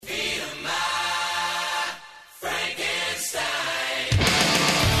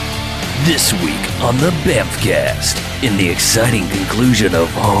This week on the Bamfcast, in the exciting conclusion of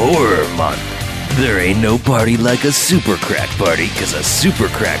Horror Month, there ain't no party like a super crack party, cause a super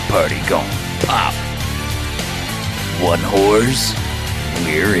crack party gon' pop. One whores,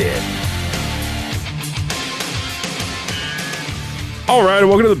 we're in. All right,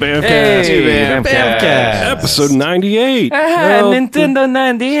 welcome to the Bamfcast. Hey, Bamfcast. Episode 98. Nintendo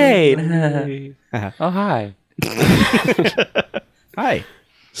 98. Oh, hi. Hi,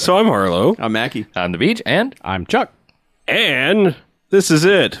 So I'm Harlow, I'm Mackie. On the beach, and I'm Chuck. and this is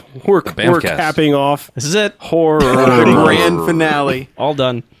it. We're Bamfcast. capping off This is it. horror. The grand finale. All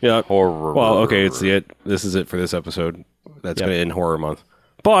done. Yeah. horror. Well, okay, it's it. This is it for this episode. That's going to end Horror Month.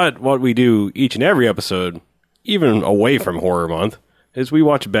 But what we do each and every episode, even away from Horror Month, is we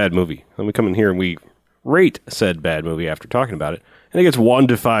watch a bad movie. And we come in here and we rate said bad movie after talking about it. And it gets 1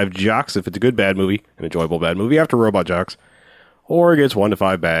 to 5 jocks if it's a good bad movie, an enjoyable bad movie after Robot Jocks. Or it gets 1 to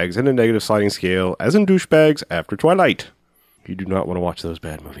 5 bags and a negative sliding scale, as in douchebags after Twilight. You do not want to watch those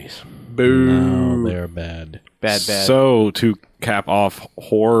bad movies. No, they're bad. Bad. So, to cap off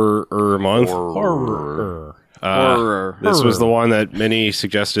Horror Month, Horror. Horror. this was the one that many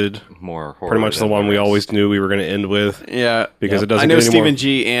suggested. More horror. Pretty much the one we always knew we were going to end with. Yeah. Because it doesn't I know get any more- Stephen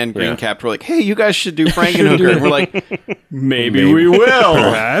G. and Green Yeah. Cap were like, hey, you guys should do Frankenhooker. And we're like, maybe we will.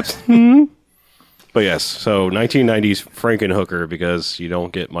 Perhaps. But yes, so 1990s Frankenhooker, because you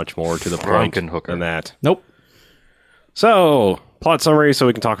don't get much more to the point Frankenhooker. than that. Nope. So, plot summary so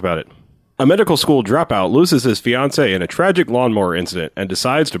we can talk about it. A medical school dropout loses his fiancée in a tragic lawnmower incident and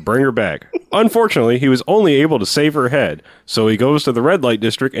decides to bring her back. Unfortunately, he was only able to save her head, so he goes to the red light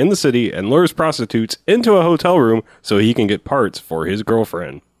district in the city and lures prostitutes into a hotel room so he can get parts for his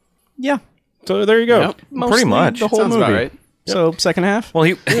girlfriend. Yeah. So there you go. Yep. Mostly much. the whole Sounds movie. about right. So second half. Well,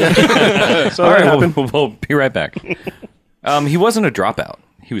 he. So All that right, happened. we'll be right back. He wasn't a dropout.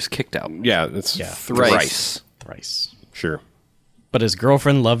 He was kicked out. Yeah, it's Thrice. Rice. sure. But his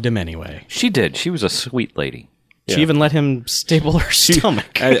girlfriend loved him anyway. She did. She was a sweet lady. She even let him staple her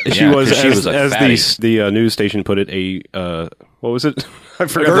stomach. She Yeah, was, 'cause she as, was a as fatty. the news station put it, a what was it? I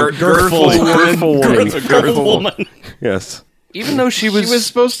forgot. girthful woman. A girthful woman. Yes, Even though she was. She was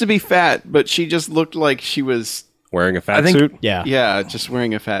supposed to be fat, but she just looked like she was, wearing a fat I think- suit Yeah. just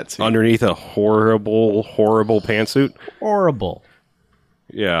wearing a fat suit. underneath a horrible pantsuit. Horrible.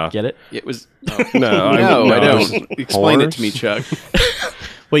 Yeah, Get it? It was. no, No, I was- don't. Explain it Horse? to me, Chuck.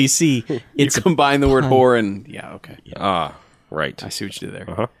 Well, you see, it's Combine the word whore and. Yeah, okay. Right. I see what you did there.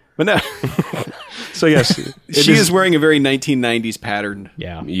 Uh-huh. But no, So yes, it she is wearing a very 1990s pattern.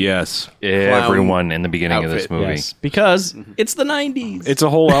 yeah. Yes, everyone in the beginning of this outfit. movie. Yes, because it's the 90s. it's a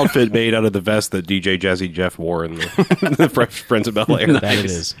whole outfit made out of the vest that DJ Jazzy Jeff wore in the Fresh Prince of Bel Air. That it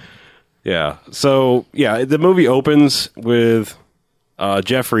is. Yeah. So, yeah, the movie opens with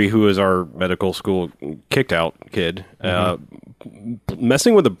Jeffrey, who is our medical school kicked out kid,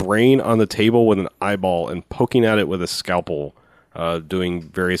 messing with a brain on the table with an eyeball and poking at it with a scalpel, doing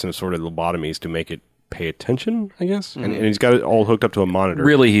various sort of lobotomies to make it pay attention, I guess. And he's got it all hooked up to a monitor.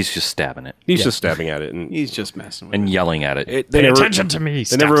 Really, he's just stabbing it He's just stabbing at it. And He's just messing with and yelling at it. they never, attention to me.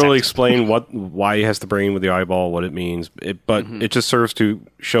 They never really explain why he has the brain with the eyeball, what it means. But it just serves to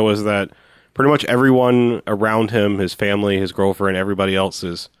show us that pretty much everyone around him, his family, his girlfriend, everybody else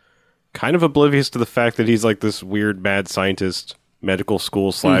is kind of oblivious to the fact that he's like this weird mad scientist, medical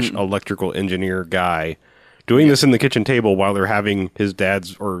school / electrical engineer guy doing this in the kitchen table while they're having his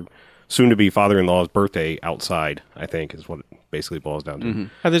dad's or soon-to-be father-in-law's birthday outside, I think, is what it basically boils down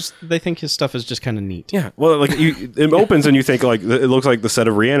to. They think his stuff is just kind of neat. Yeah, well, like it opens and you think like it looks like the set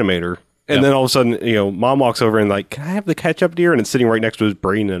of Reanimator, and then all of a sudden, mom walks over and like, "Can I have the ketchup, dear?" And it's sitting right next to his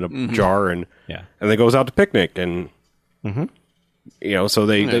brain in a jar, and Yeah. and then goes out to picnic, and so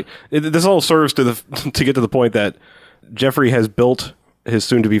this all serves to to get to the point that Jeffrey has built his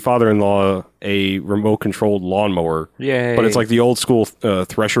soon-to-be father-in-law a remote-controlled lawnmower. Yay. But it's like the old-school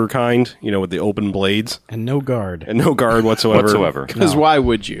thresher kind, with the open blades And no guard. and no guard whatsoever. Because why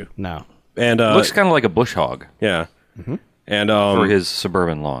would you? No. And Looks kind of like a bush hog yeah, and for his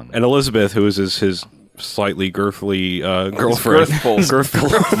suburban lawn. And Elizabeth, who is his slightly girthly girlfriend,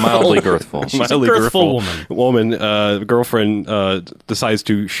 girthful. Mildly girthful. mildly girthful woman, girlfriend decides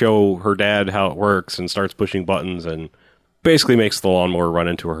to show her dad how it works and starts pushing buttons and basically makes the lawnmower run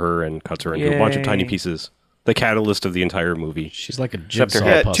into her and cuts her into a bunch of tiny pieces. The catalyst of the entire movie. She's like a her jigsaw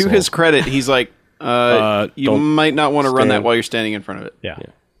Yeah, puzzle. to his credit, he's like, you don't might not want to run that stand- while you're standing in front of it. Yeah.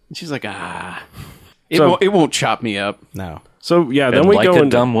 And she's like, it won't chop me up. No. So yeah, then And we like go a into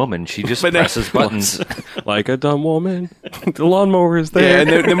dumb woman, she just But then- presses buttons. like a dumb woman. The lawnmower is there.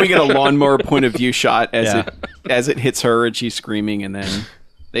 Yeah, and then we get a lawnmower point of view shot Yeah. as it hits her and she's screaming, and then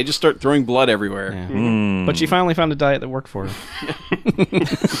They just start throwing blood everywhere. Yeah. But she finally found a diet that worked for her.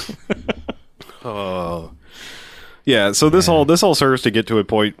 Yeah, so this all serves to get to a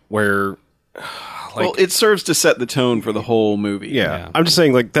point where Well, it serves to set the tone for the whole movie. yeah. I'm just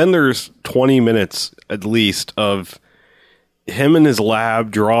saying, like, then there's 20 minutes at least of him in his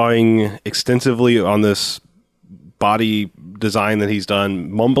lab drawing extensively on this body design that he's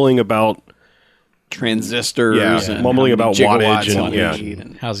done, mumbling about transistors and mumbling about gigawatts wattage on and need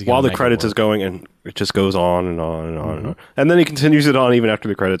and- How's he while gonna the make it credits is work? going, and it just goes on and on and on and on. And then he continues it on even after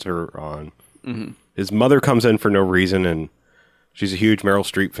the credits are on. His mother comes in for no reason, and she's a huge Meryl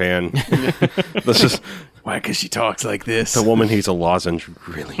Streep fan. This is Why? Because she talks like this. the woman. He's a lozenge,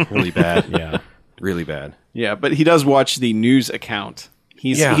 really bad. Yeah. Really bad. Yeah, but he does watch the news account.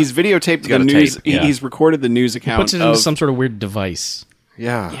 He's videotaped the got a news. tape, yeah. He's recorded the news account. Puts it of, into some sort of weird device.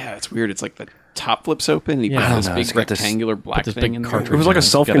 Yeah. Yeah, it's weird. It's like the top flips open. And he Yeah, I puts don't this know. big It's got this- rectangular black this thing big in there. cartridge. It was like a It's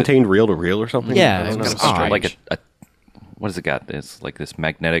self-contained reel-to-reel or something. Yeah, I don't it's know. got a strange. Like a what has it got? It's like this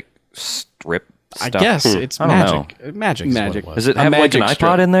magnetic strip I stuff. guess it's I don't magic. know. Magic. Is Magic. What it Does was. it have like an magic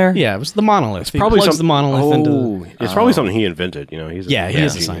iPod strip. in there? Yeah, it was the monolith. He Probably plugs some, the monolith into. it's probably something he invented. You know, he's Yeah, he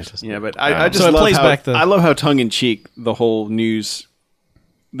is a genius. scientist. Yeah, but I just So it love plays how, back the- I love how tongue in cheek the whole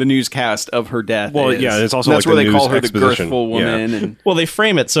the newscast of her death. Well, is. yeah, it's also that's like where the they call news her the exposition. girthful woman. And Well, they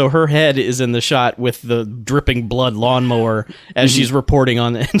frame it so her head is in the shot with the dripping blood lawnmower as she's reporting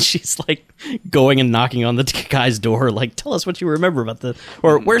on it, and she's like going and knocking on the guy's door, like, "Tell us what you remember about the,"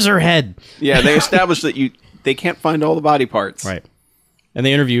 or "Where's her head?" yeah, they established that they can't find all the body parts. Right. And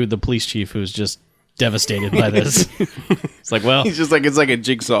they interviewed the police chief, who's just devastated by this. It's like, well, He's just like it's like a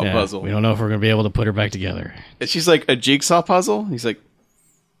jigsaw yeah, puzzle. we don't know if we're going to be able to put her back together. And she's like a jigsaw puzzle. He's like,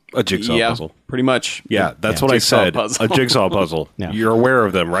 A jigsaw yeah, puzzle. pretty much. Yeah, that's Yeah. what I Jigsaw said. puzzle. A jigsaw puzzle. Yeah. You're aware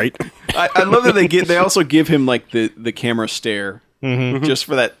of them, right? I love that they also give him like the camera stare just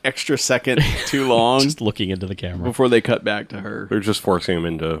for that extra second too long Just looking into the camera. before they cut back to her. They're just forcing him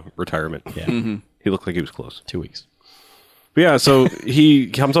into retirement. Yeah. He looked like he was close. 2 weeks. But yeah, so he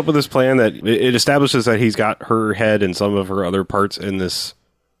comes up with this plan that it establishes that he's got her head and some of her other parts in this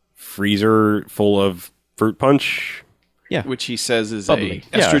freezer full of fruit punch. Yeah. Which he says is Bubbly.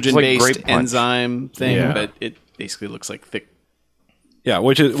 a Yeah, it's like estrogen-based grape punch. enzyme thing, Yeah. but it basically looks like thick Yeah,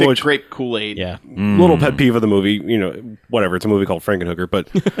 which is grape Kool-Aid. Yeah. little pet peeve of the movie. You know, whatever. It's a movie called Frankenhooker, but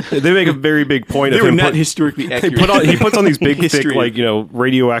they make a very big point They of were him. not historically accurate. He puts on these big, thick, History. like, you know,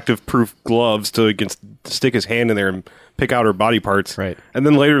 radioactive proof gloves to stick his hand in there and pick out her body parts. Right. And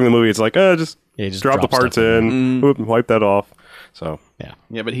then later in the movie, it's like, just Yeah, he just drop the drops parts stuff in in, whoop, wipe that off. So Yeah.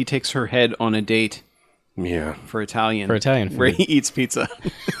 Yeah, but he takes her head on a date yeah, for Italian. For Italian food. where he eats pizza.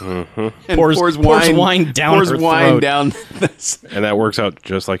 And Pours wine down pours her wine throat. down this. and that works out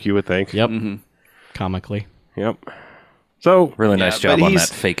just like you would think. Yep. Comically. Yep. So Really nice Yeah, but job on he's-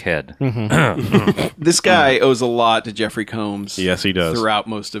 that fake head. This guy owes a lot to Jeffrey Combs. Yes, he does. Throughout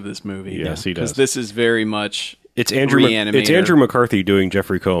most of this movie. Yes, he does. Because this is very much it's Andrew. Reanimator. It's Andrew McCarthy doing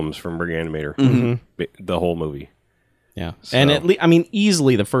Jeffrey Combs from Reanimator. The whole movie. Yeah. And I mean,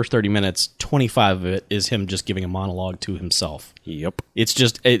 easily the first 30 minutes, 25 of it is him just giving a monologue to himself. Yep. It's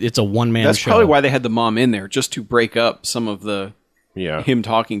just, it's a one-man That's show. probably why they had the mom in there, just to break up some of the Yeah. him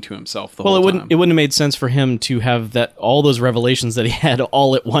talking to himself the Well, whole it wouldn't time. it wouldn't have made sense for him to have that all those revelations that he had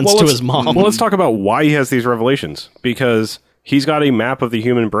all at once to let's- his mom. Well, let's talk about why he has these revelations. Because he's got a map of the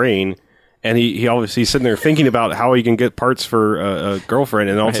human brain, and he obviously he's sitting there thinking about how he can get parts for a girlfriend,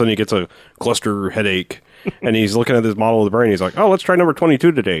 and all of a sudden he gets a cluster headache, and he's looking at this model of the brain. He's like, "Oh, let's try number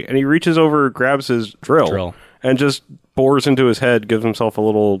 22 today," and he reaches over, grabs his drill. And just bores into his head, gives himself a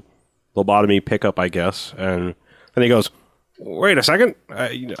little lobotomy pickup, I guess, and then he goes, "Wait a second,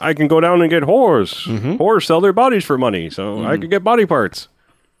 I can go down and get whores. Whores sell their bodies for money, so I could get body parts."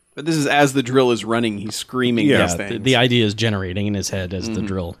 But this is as the drill is running, he's screaming Yeah, these the, things. the idea is generating in his head as the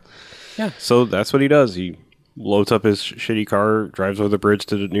drill. So that's what he does. He loads up his shitty car, drives over the bridge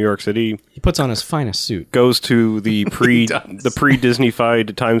to New York City, He puts on his finest suit. goes to the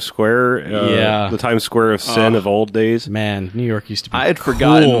pre-Disneyfied Times Square, Yeah. the Times Square of sin of old days. Man, New York used to be I had cool.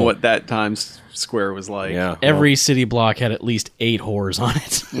 forgotten what that Times Square was like. Yeah, Every city block had at least 8 whores on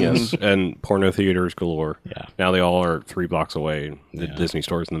it. yes, and porno theaters galore. Yeah. Now they all are 3 blocks away. The Disney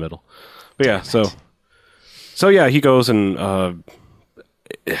store's in the middle. But yeah, so yeah, he goes and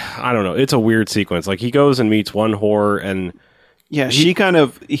I don't know. It's a weird sequence. Like he goes and meets one whore, and Yeah,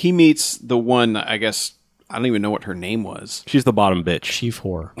 he meets the one, I guess, I don't even know what her name was. she's the bottom bitch. Chief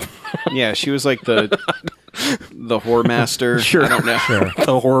whore. Yeah, she was like the whore master. Sure. I don't know.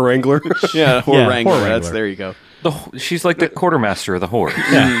 The whore wrangler. Yeah, whore Yeah, wrangler. whore That's wrangler. there you go. She's like the quartermaster of the whore.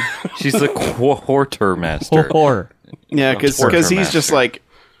 Yeah. She's the quartermaster. Whore. Yeah, because Torture he's just master. like,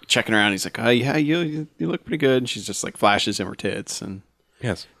 checking her out. And he's like, "Oh yeah, you look pretty good." And she's just like flashes him her tits, and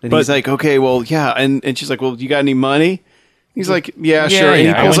Yes. then he's like, "Okay, well, yeah." And she's like, "Well, you got any money?" He's like, "Yeah, sure." And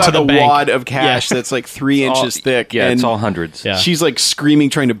yeah, he I pulls went to out the a bank. wad of cash that's like 3 inches thick. Yeah, and it's all hundreds. Yeah. she's like screaming,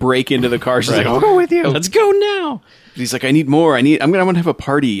 trying to break into the car. She's like, "I'll go with you." Let's go now. He's like, "I need more. I'm gonna have a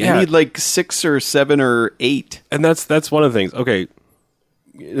party. Yeah. I need like 6 or 7 or 8." And that's one of the things. Okay,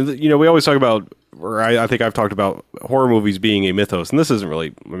 you know, we always talk about, or I think I've talked about horror movies being a mythos, and this isn't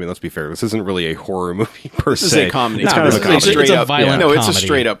really. I mean, let's be fair. This isn't really a horror movie per se. This is a comedy. It's No, kind of this a is comedy. It's a violent No, it's a comedy.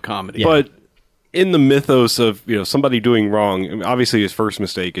 straight up comedy. Yeah. But in the mythos of, you know, somebody doing wrong, I mean, obviously his first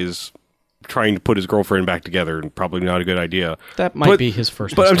mistake is trying to put his girlfriend back together, and probably not a good idea. That might be his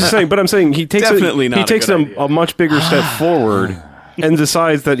first But mistake. I'm saying he takes Definitely not he a takes good a, idea. a much bigger step forward and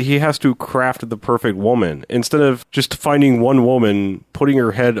decides that he has to craft the perfect woman instead of just finding one woman, putting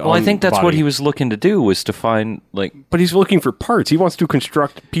her head on. Well, I think that's body. what he was looking to do, was to find, like... But he's looking for parts. He wants to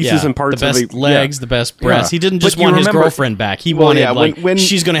construct pieces and parts the best of a legs, the best breasts. Yeah. He didn't But just you want his remember- girlfriend back. He Well, wanted yeah, like when-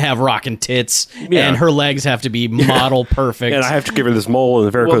 she's going to have rockin' tits Yeah. and her legs have to be model perfect. And I have to give her this mole and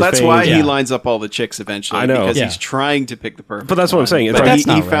the varicose Well, that's veins. why he Yeah. lines up all the chicks eventually. I know. Because Yeah. he's trying to pick the perfect. But that's what I'm one. saying. It's But like he,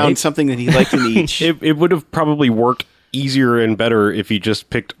 that's he not found right. something that he liked in each. It would have probably worked easier and better if he just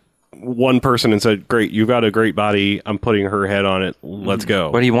picked one person and said, "Great, you got a great body. I'm putting her head on it. Let's go."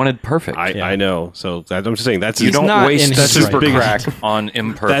 But he wanted perfect. I know. So I'm just saying that's you his, don't not in waste his super right crack on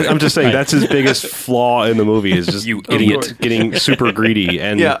imperfect. I'm just saying that's his biggest flaw in the movie is just You idiot. getting super greedy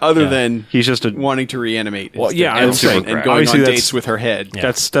and yeah, other than he's just a. wanting to reanimate. Well, his yeah, dick I'm and, saying, and right. going Obviously on that's- dates with her head.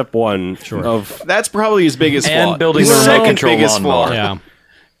 That's step one of. That's probably his biggest And flaw. building His a remote second control biggest lawnmower. flaw. yeah.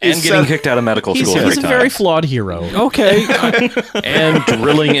 and He's, getting kicked out of medical school He's every a time. very flawed hero. Okay, and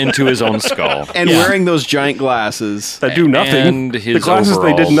drilling into his own skull. And wearing those giant glasses. that do nothing. And his the glasses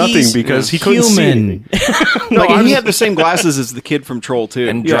they did overalls. nothing He's because he couldn't see Human. anything. Like, and he had the same glasses as the kid from Troll 2.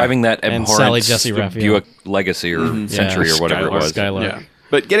 And driving that And abhorrent Sally Jesse Raphael. Buick Legacy or Century or whatever it was. Skylark. yeah.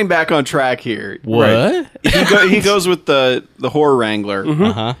 But getting back on track here. What? He goes with the horror wrangler,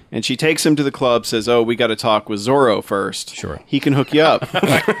 Uh-huh. and she takes him to the club. Says, "Oh, we got to talk with Zorro first. Sure. He can hook you up."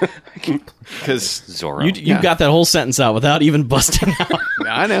 Because Zorro. You got that whole sentence out without even busting out.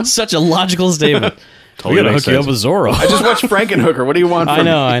 I know. Such a logical statement. Totally We gotta makes hook you up sense. with Zorro. I just watched Frankenhooker. What do you want from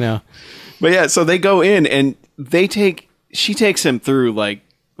me? I know. But yeah, so they go in and she takes him through like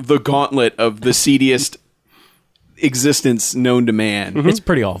the gauntlet of the seediest existence known to man. It's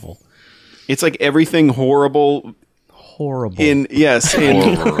pretty awful. It's like everything horrible Horrible. in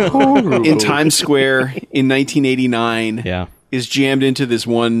Times Square in 1989 yeah. is jammed into this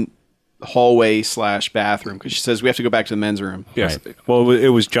one hallway / bathroom because she says we have to go back to the men's room. Yes. Well, it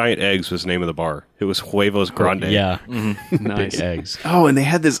was Giant Eggs was the name of the bar. It was Huevos Grande. Yeah. Nice. Big eggs. Oh, and they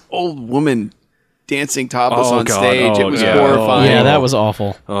had this old woman dancing topless Oh, on God. stage. Oh, It was yeah. horrifying. Yeah, that was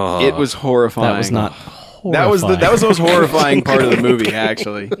awful. It was horrifying. That was not That was horrifying. the most horrifying part of the movie,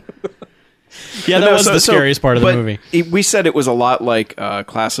 actually. Yeah, that No, was the scariest part of the but movie. We said it was a lot like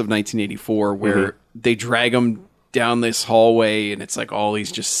Class of 1984, where they drag them down this hallway, and it's like all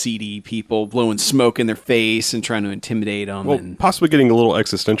these just seedy people blowing smoke in their face and trying to intimidate them. Well, and possibly getting a little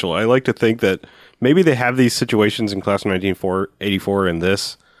existential. I like to think that maybe they have these situations in Class of 1984 and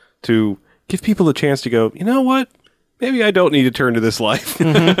this to give people a chance to go, you know what? Maybe I don't need to turn to this life.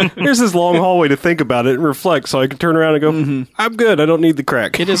 Here's this long hallway to think about it and reflect so I can turn around and go, I'm good. I don't need the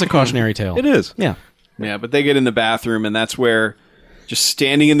crack. It is a cautionary tale. It is. Yeah. yeah, but they get in the bathroom, and that's where just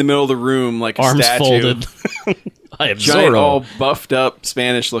standing in the middle of the room like a Arms statue, folded. I am giant, Zorro. all buffed up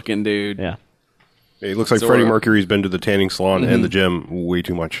Spanish-looking dude. Yeah. It looks like Zorro. Freddie Mercury's been to the tanning salon and the gym way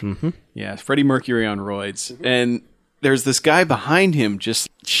too much. Yeah, Freddie Mercury on roids. And there's this guy behind him just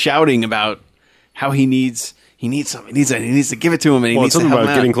shouting about how he needs something. He needs to give it to him, and he Well, needs it's to something help him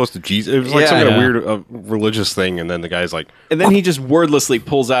about out. getting close to Jesus. It was like Yeah. some kind of Yeah. weird religious thing, and then the guy's like, And then he just wordlessly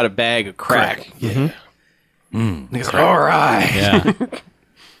pulls out a bag of crack. Yeah. And he's like, all right. Yeah.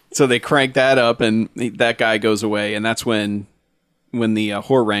 So they crank that up, and that guy goes away. And that's when the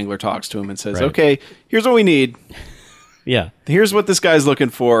horror wrangler talks to him and says, Right. okay, here's what we need. Yeah. Here's what this guy's looking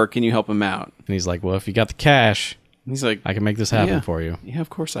for. Can you help him out? And he's like, well, if you got the cash, And he's like, I can make this happen yeah. for you. Yeah, of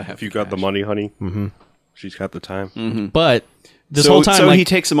course I have. if you got the money, honey, she's got the time. But this So, whole time, so like, he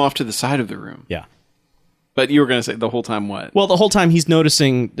takes him off to the side of the room. yeah. But you were going to say the whole time what? Well, the whole time he's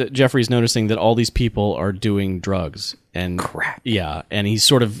noticing that Jeffrey's noticing that all these people are doing drugs and Crack. Yeah, and he's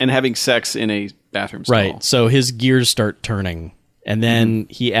sort of And having sex in a bathroom stall. right. So his gears start turning, and then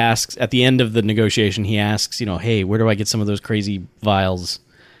he asks at the end of the negotiation. He asks, hey, where do I get some of those crazy vials?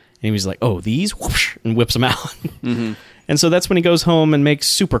 And he was like, oh, these, whoosh, and whips them out. And so that's when he goes home and makes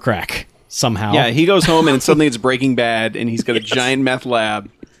super crack somehow. Yeah, he goes home and suddenly it's Breaking Bad, and he's got a giant meth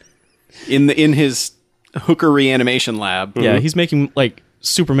lab. in his hooker reanimation lab. Yeah, he's making like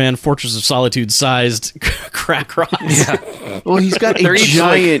Superman Fortress of Solitude sized crack rocks. Yeah. Well, he's got a They're each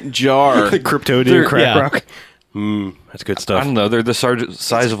giant jar. Kryptonian crack yeah. rock. That's good I stuff. don't know. They're the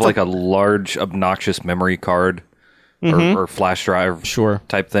size of like a large, obnoxious memory card or flash drive Sure.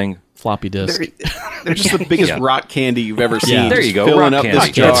 type thing. Floppy disk. They're just the biggest Yeah. rock candy you've ever seen. Yeah. There Just you go. Filling Rock up candy. this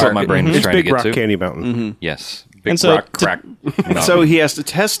jar. That's what my brain was It's trying to Big get Rock to. Candy Mountain. Yes. Big And so rock crack. So he has to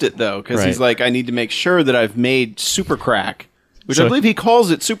test it though, because he's Right. like, I need to make sure that I've made super crack, which I So- believe he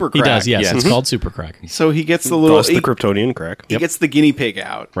calls it super He crack. does, yes. It's called Super Crack. So he gets the little Plus the Kryptonian crack. he gets the guinea pig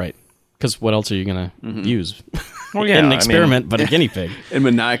out Right. Because what else are you going to use? Well, yeah, In an I experiment, but a guinea pig. and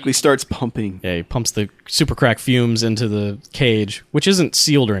maniacally starts pumping. Yeah, he pumps the Super Crack fumes into the cage, which isn't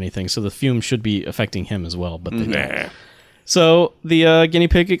sealed or anything, so the fumes should be affecting him as well, but they don't. Nah. So the guinea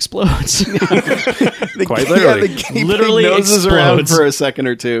pig explodes. Quite Yeah, literally. the guinea Literally pig noses around explodes. for a second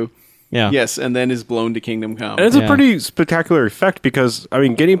or two. Yeah. Yes, and then is blown to Kingdom Come. And it's Yeah. a pretty spectacular effect because I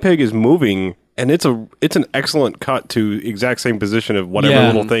mean, guinea pig is moving, and it's an excellent cut to exact same position of whatever Yeah.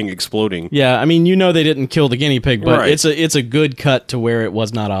 little thing exploding. Yeah, I mean, you know they didn't kill the guinea pig, but Right. it's a good cut to where it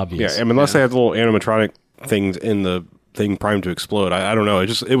was not obvious. Yeah, I mean, unless they have little animatronic things in the thing primed to explode. I don't know.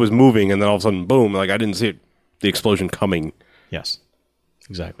 It was moving, and then all of a sudden, boom! Like I didn't see the explosion coming. Yes.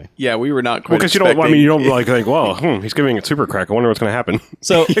 Exactly. Yeah, we were not quite Because you don't like think, well, he's giving it super crack. I wonder what's going to happen.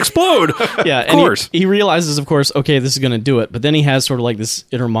 So Explode! yeah, of and course. he realizes, of course, okay, this is going to do it. But then he has sort of like this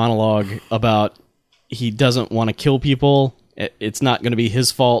inner monologue about he doesn't want to kill people. It's not going to be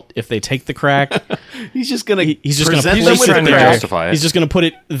his fault if they take the crack. He's just gonna He's just going to present place them with it trying the to there. crack. justify it. He's just going to put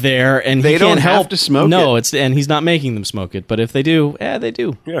it there, and They he don't can't have help to smoke No, it. and he's not making them smoke it. But if they do, they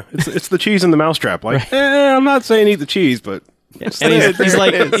do. Yeah, it's the cheese in the mousetrap. Like, I'm not saying eat the cheese, but And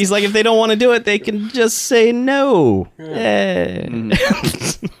he's like, if they don't want to do it, they can just say no. Eh.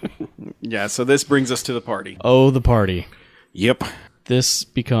 Yeah, so this brings us to the party. Oh, the party. yep, This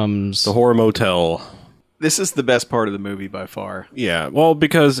becomes the horror motel. This is the best part of the movie by far. Yeah, well,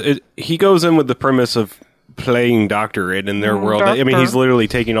 because he goes in with the premise of playing doctor, and in their world, I mean, he's literally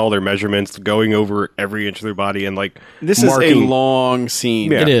taking all their measurements, going over every inch of their body, and like This marking, is a long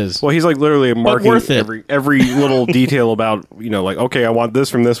scene. It is. Well, he's like literally marking worth it. every little detail about like, okay, I want this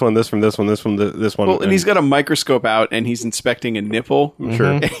from this one, this from this one, this from this one. Well, and he's got a microscope out, and he's inspecting a nipple.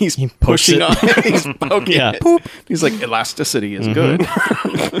 Sure. And he's pokes pushing it. on it. He's poking Yeah. it. Poop. He's like, elasticity is good.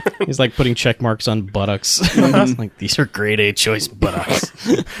 He's like putting check marks on buttocks. It's like, these are grade A choice buttocks.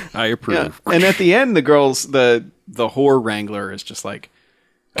 I approve. Yeah. And at the end, the girls, the whore wrangler is just like,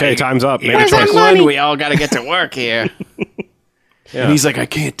 Okay, time's up. Make a "Where's choice. that money? We all got to get to work here. And he's like, I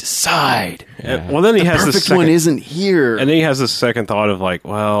can't decide. Well, then he has this Perfect second, one isn't here. and then he has this second thought of like,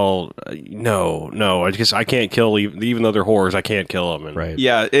 well, no, I guess I can't kill even though they're whores. I can't kill them. And Right.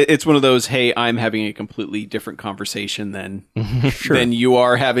 Yeah, it's one of those, hey, I'm having a completely different conversation than you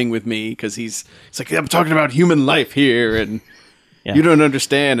are having with me, because he's like, I'm talking about human life here, and Yeah. you don't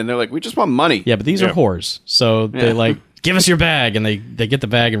understand. And they're like, we just want money. Yeah, but these are whores. So they like, give us your bag. And they get the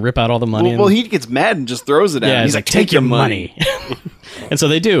bag and rip out all the money. Well, and, he gets mad and just throws it at him. yeah, He's like, take your money. And so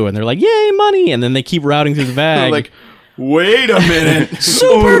they do. And they're like, yay, money. And then they keep routing through the They're bag. like, wait a minute.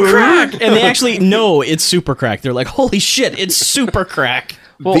 super crack. And they actually know it's super crack. They're like, holy shit, it's super crack.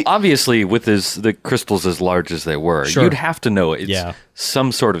 Well, obviously, with the crystals as large as they were, Sure. you'd have to know it's Yeah.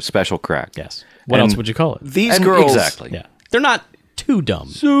 some sort of special crack. Yes. What And else would you call it? These And girls, exactly. Yeah. They're not too dumb.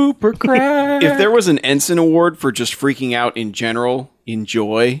 Super crack. if there was an Ensign Award for just freaking out in general, in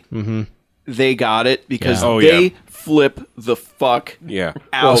joy, they got it, because Yeah. Oh, they yeah. flip the fuck Yeah.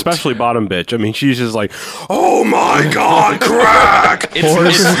 out. Well, especially bottom bitch. I mean, she's just like, oh my god, crack! It's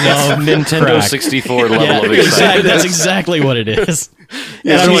love Nintendo crack. 64 level Yeah, of exactly. excitement. That's exactly what it is.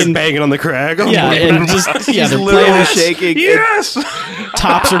 Yeah, And I she's like mean, banging on the crack. Oh yeah, my and just yeah, they're literally playing. shaking. yes!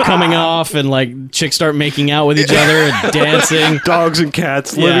 Tops are coming off, and like chicks start making out with each other and dancing. Dogs and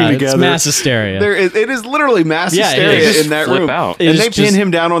cats Yeah, living it's together. mass hysteria. It is literally mass Yeah, it hysteria is. in that Flip room. out. It And is they pin just- him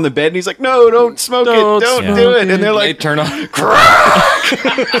down on the bed, and he's like, "No, don't smoke it, don't smoke do it." And they're They like, turn on.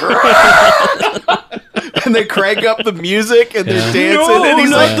 and they crank up the music, and they're dancing, No, and he's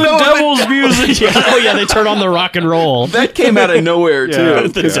not like, the "No, devil's music." Oh yeah, they turn on the rock and roll. That came out of nowhere too.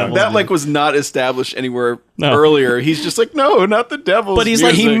 the devil's That like was not established anywhere No. earlier. He's just like, "No, not the devil's." But he's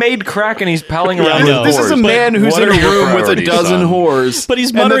like, music." He made crack and he's palling Yeah, I around know. with This is a whores. man who's What in a are your room with a priorities, dozen son? whores. But he's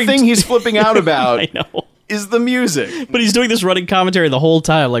and the muttering thing he's flipping out about I know. is the music. But he's doing this running commentary the whole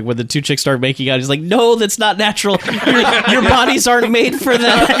time, like when the two chicks start making out. He's like, "No, that's not natural. Your bodies aren't made for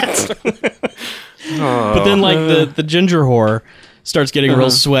that." But then, like the ginger whore starts getting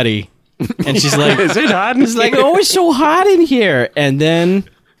real sweaty, and she's like, Is it hot? "It's like, oh, it's so hot in here." And then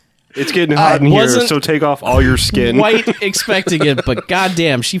It's getting hot in here, wasn't so take off all your skin. quite expecting it, but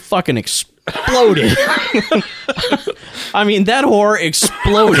goddamn, she fucking exploded. I mean, that whore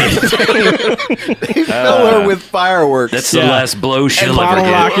exploded. Fill her with fireworks. That's the last blow she'll And bottle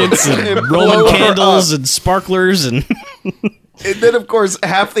ever get. rockets and blow Roman her candles up. and sparklers and And then, of course,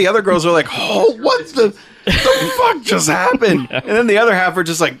 half the other girls are like, "Oh, what the fuck just happened?" And then the other half are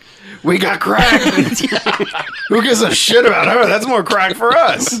just like, "We got crack. Who gives a shit about her? That's more crack for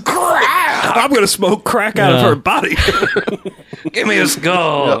us." I'm going to smoke crack out of Yeah. her body. Give me a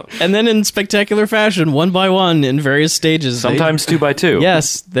skull. and then in spectacular fashion, one by one, in various stages. Sometimes 2 by 2.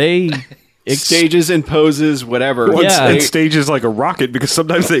 yes, they Stages and poses, whatever. Yeah. It stages like a rocket because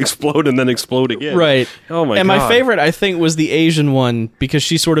sometimes they explode and then explode again. Right. Oh my And god. my favorite, I think, was the Asian one because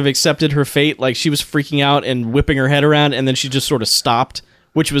she sort of accepted her fate. Like she was freaking out and whipping her head around, and then she just sort of stopped,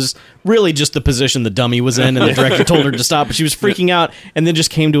 which was really just the position the dummy was in, and the director told her to stop. But she was freaking out, and then just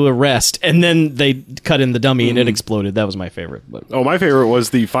came to a rest, and then they cut in the dummy, and it exploded. That was my favorite. But Oh, my favorite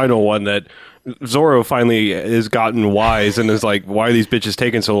was the final one that Zorro finally has gotten wise and is like, why are these bitches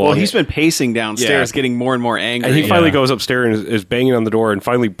taking so long? Well, he's been pacing downstairs, Yeah. getting more and more angry. and he finally Yeah. goes upstairs and is banging on the door and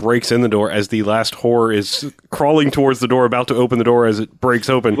finally breaks in the door as the last whore is crawling towards the door, about to open the door as it breaks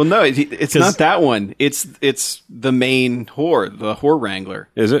open. Well, no, it's not that one. It's the main whore, the whore wrangler.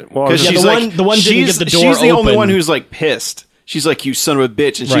 Is it? Well, Because I was Yeah, just- the one didn't she's, get the door she's the only open. one who's like pissed. She's like, "You son of a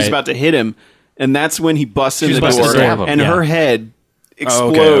bitch," and she's Right. about to hit him, and that's when he busts in She's the about to door, stab him. and Yeah. her head okay,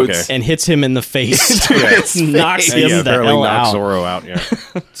 explodes. okay. and hits him in the face, His knocks face. him yeah, the apparently hell knocks out. Zorro out. Yeah.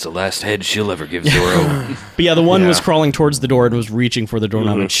 It's the last head she'll ever give Zorro. But yeah, the one Yeah. was crawling towards the door and was reaching for the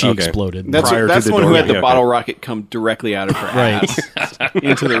doorknob, and she Okay. exploded. That's Prior to that's the the one who door. had the Yeah, bottle okay. rocket come directly out of her Right. ass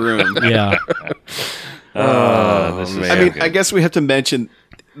into the room. yeah. This is man. I mean, good. I guess we have to mention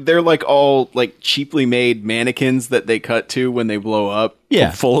they're like all like cheaply made mannequins that they cut to when they blow up.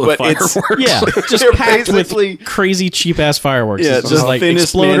 Yeah. Full of But it's- fireworks. Yeah, just They're packed basically- with crazy cheap ass fireworks. Yeah, It's just like thinnest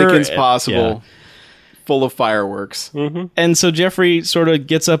exploder, mannequins yeah. possible, full of fireworks. And so Jeffrey sort of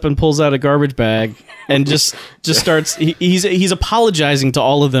gets up and pulls out a garbage bag and just starts. He's apologizing to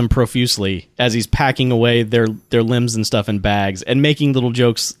all of them profusely as he's packing away their limbs and stuff in bags and making little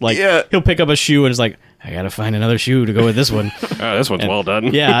jokes. Like Yeah. he'll pick up a shoe and is like, "I gotta find another shoe to go with this one." Oh, this one's well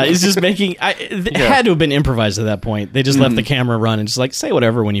done. Yeah, he's just making. It had to have been improvised at that point. They just left the camera run and just like say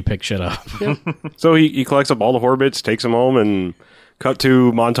whatever when you pick shit up. So he collects up all the Horbits, takes them home, and cut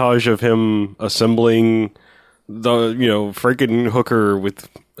to montage of him assembling the freaking hooker with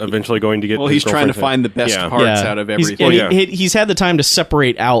eventually going to get. Well, his he's trying to girlfriend. find the best Yeah. parts out of He's- everything. and he's had the time to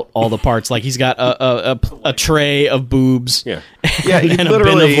separate out all the parts. Like he's got a tray of boobs. Yeah. Yeah, he and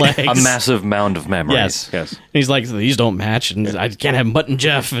literally- a bin of legs. a massive mound of memories. Yes. Yes. And he's like, these don't match, and I can't have Mutt and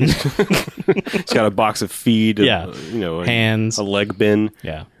Jeff, and He's got a box of feed. Yeah. A Hands. a leg bin.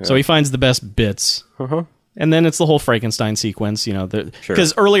 yeah. So he finds the best bits. And then it's the whole Frankenstein sequence,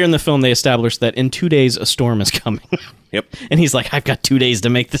 because earlier in the film they established that in 2 days a storm is coming. Yep. And he's like, I've got 2 days to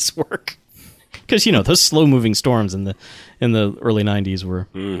make this work. Because those slow moving storms in the early 90s were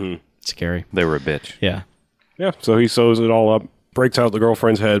scary. They were a bitch. Yeah. Yeah. So he sews it all up, breaks out the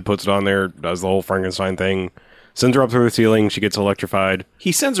girlfriend's head, puts it on there, does the whole Frankenstein thing, sends her up through the ceiling. She gets electrified.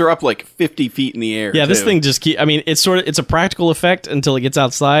 He sends her up like 50 feet in the air. Yeah, this too. thing just it's a practical effect until it gets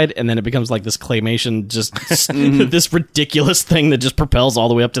outside, and then it becomes like this claymation, just this ridiculous thing that just propels all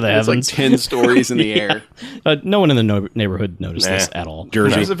the way up to the It's like heavens. 10 stories in the air. No one in the neighborhood noticed this Nah. at all.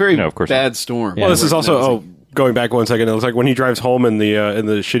 Jersey. It was a very No, of course bad storm. Yeah. Well, this is also going back 1 second. It was like when he drives home in the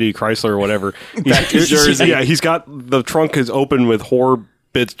shitty Chrysler or whatever. Back to Jersey. Yeah, he's got the trunk is open with whore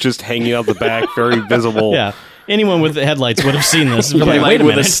bits just hanging out the back, very visible. Yeah, anyone with the headlights would have seen this. Be Like, like, wait a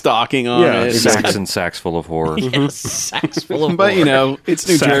with a minute, stocking on Yeah, it. exactly. Sacks and sacks full of horror. sacks full of. But it's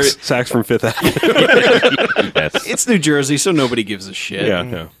New Jersey. Sacks from Fifth Avenue. Yes. It's New Jersey, so nobody gives a shit.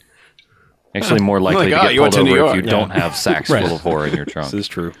 Yeah, Actually, more likely like, to oh, get you went pulled to New over if York. you don't have sacks Right. full of horror in your trunk. this is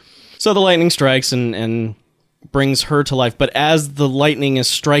true. So the lightning strikes and brings her to life. But as the lightning is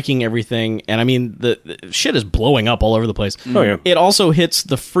striking everything, and I mean the shit is blowing up all over the place. Oh, yeah. It also hits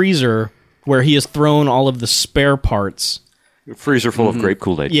the freezer where he has thrown all of the spare parts. Freezer full of grape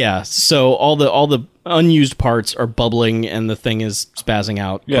Kool-Aid. Yeah, so all the unused parts are bubbling and the thing is spazzing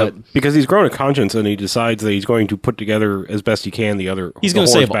out. Yeah, But because he's grown a conscience and he decides that he's going to put together as best he can the other. he's the going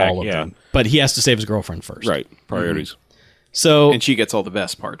to whore's save back. all of Yeah. them. But he has to save his girlfriend first. Right, priorities. So And she gets all the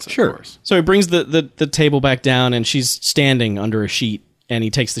best parts, of Sure. course. So he brings the table back down, and she's standing under a sheet, and he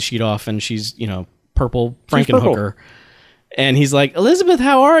takes the sheet off, and she's, purple Frankenhooker. And he's like, Elizabeth,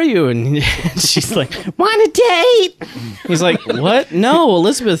 how are you? And she's like, want a date? He's like, what? No,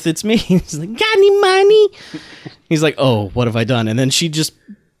 Elizabeth, it's me. He's like, got any money? He's like, oh, what have I done? And then she just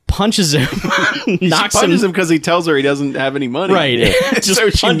punches him, She knocks punches him. him because he tells her he doesn't have any money. Right. Just so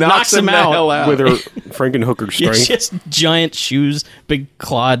she knocks him the out. hell out. with her Frankenhooker Yeah, strength. she has giant shoes, big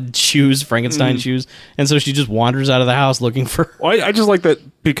clawed shoes, Frankenstein shoes, and so she just wanders out of the house looking for. Well, I just like that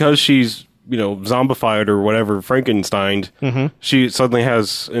because she's zombified or whatever Frankenstein. She suddenly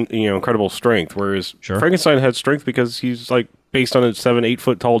has incredible strength, whereas Sure. Frankenstein had strength because he's like based on a 7-8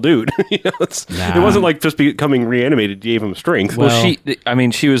 foot tall dude. It wasn't like just becoming reanimated gave him strength. Well,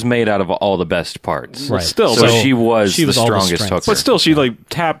 she was made out of all the best parts. Right. Still, So, so she was the all the strongest strength. hooker. but still, she like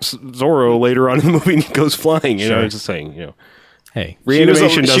taps Zorro later on in the movie and he goes flying. You know, Sure. I'm just saying. hey,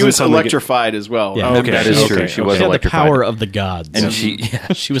 Reanimation she was suddenly get- electrified as well. Yeah. Okay, That is okay, true. okay. She was she had the electrified. power of the gods, and she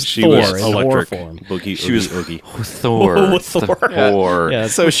was She Thor was in horror electric. form. Boogie, She was oogie, oogie. Thor. Oh, Thor. Thor. Yeah.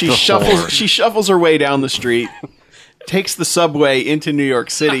 So she shuffles her way down the street, takes the subway into New York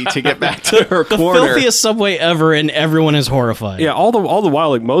City to get back to her The corner. filthiest subway ever, and everyone is horrified. Yeah, all the while,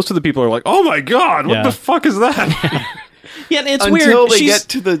 like most of the people are like, "Oh my god, what Yeah. the fuck is that?" Yeah, and it's until weird. they She's- get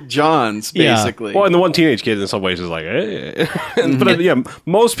to the Johns, Yeah. basically. Well, and the one teenage kid in some ways is like, but yeah,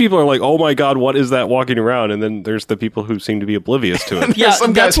 most people are like, "Oh my god, what is that walking around?" And then there's the people who seem to be oblivious to it. Yeah,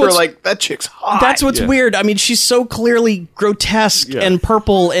 some that's guys were what's- like, "That chick's hot." That's what's Yeah. weird. I mean, she's so clearly grotesque Yeah. and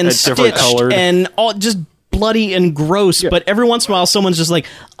purple and And different stitched colored. and all just bloody and gross. But every once in a while, someone's just like,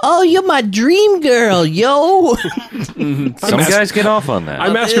 "Oh, you're my dream girl, yo." Some guys get off on that. I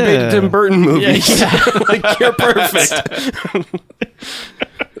masturbate to Tim Burton movies. Like you're perfect.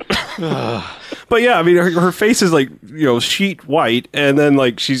 But yeah, I mean, her face is like sheet white, and then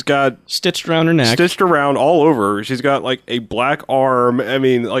like she's got Stitched around her neck. stitched around all over. She's got like a black arm. I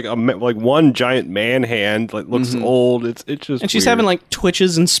mean, like like one giant man hand. Like looks old. It's just And she's weird. having like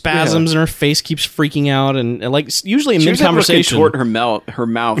twitches and spasms, and her face keeps freaking out. And like usually in She mid was able to conversation, contort her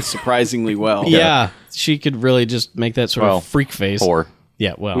mouth surprisingly well. yeah, she could really just make that sort of freak face. Thor.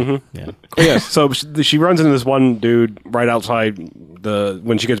 Yeah, well, yeah. Yeah, so she runs into this one dude right outside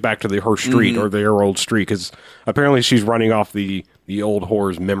when she gets back to her street or their old street because apparently she's running off the old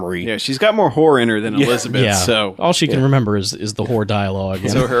whore's memory. Yeah, she's got more horror in her than Elizabeth, Yeah. so all she can remember is the whore dialogue.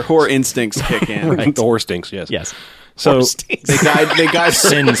 so her horror instincts kick in. The whore stinks. Yes. Yes. So Horse stinks. They guide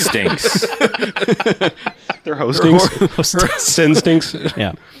Sin stinks. their hostings. Sin stinks.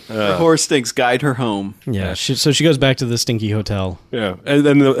 Yeah. her horror stinks guide her home. Yeah. So she goes back to the stinky hotel. Yeah, and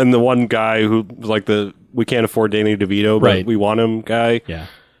then the one guy who was like we can't afford Danny DeVito, but Right. we want him guy. Yeah.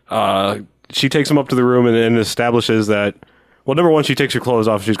 She takes him up to the room and establishes that. Well, number one, she takes her clothes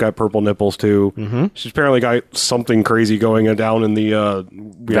off. She's got purple nipples too. Mm-hmm. She's apparently got something crazy going down in the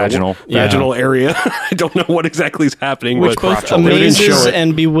Vaginal. vaginal area. I don't know what exactly is happening, Which but both they didn't show amazes it.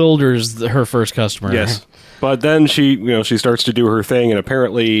 and bewilders her first customer. Yes, but then she starts to do her thing, and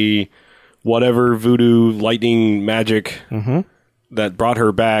apparently, whatever voodoo lightning magic that brought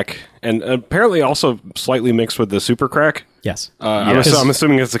her back, and apparently also slightly mixed with the super crack. Yes. I'm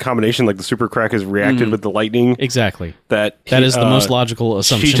assuming it's a combination. Like the super crack has reacted with the lightning. Exactly. That Is the most logical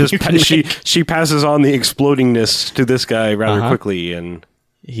assumption. She just you can make. she passes on the explodingness to this guy rather quickly, and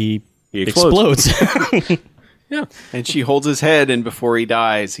He explodes. explodes. And she holds his head, and before he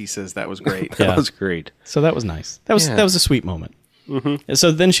dies, he says that was great. Yeah. that was great. So that was nice. That was a sweet moment. Mm-hmm.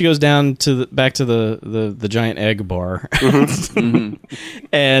 So then she goes down to back to the giant egg bar,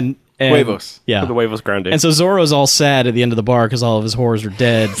 and Huevos. yeah, The Huevos Grande. And so Zorro's all sad at the end of the bar because all of his whores are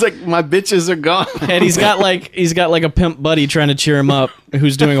dead. It's like, my bitches are gone. And he's got like a pimp buddy trying to cheer him up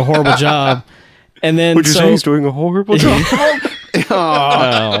who's doing a horrible job. And then Would you say he's doing a horrible job?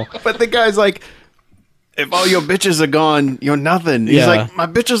 oh, But the guy's like, if all your bitches are gone, you're nothing. He's Yeah. like, my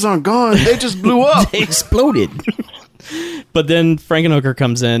bitches aren't gone. They just blew up. they exploded. But then Frankenhooker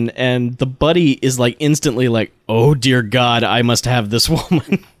comes in, and the buddy is like instantly like, "Oh dear God, I must have this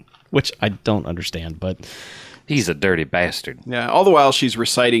woman," which I don't understand. But He's a dirty bastard. Yeah, all the while she's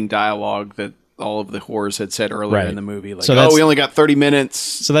reciting dialogue that all of the whores had said earlier Right. in the movie. Like, So that's- we only got 30 minutes.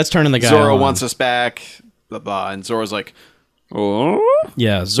 so that's turning the guy Zorro on. wants us back. Blah, blah. And Zorro's like, oh?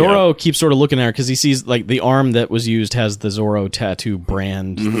 Yeah, Zorro keeps sort of looking at her because he sees like the arm that was used has the Zorro tattoo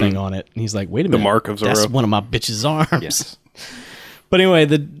brand thing on it, and he's like, "Wait a minute, mark of That's Zorro. one of my bitch's arms." Yes. But anyway,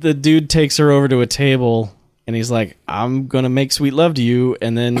 the dude takes her over to a table, and he's like, "I'm gonna make sweet love to you,"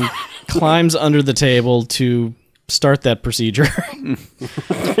 and then climbs under the table to start that procedure.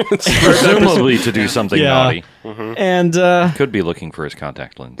 Presumably to do something Yeah. naughty. And Could be looking for his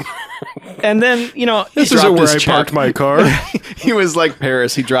contact lens. and then This dropped isn't where his I parked my car. He was like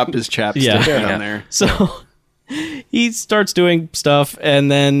Paris. He dropped his chapstick Yeah. down there. So he starts doing stuff, and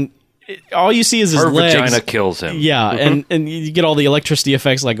then all you see is his Her legs. vagina kills him. Yeah, and you get all the electricity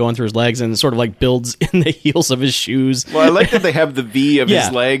effects like going through his legs, and it sort of like builds in the heels of his shoes. Well, I like that they have the V of Yeah.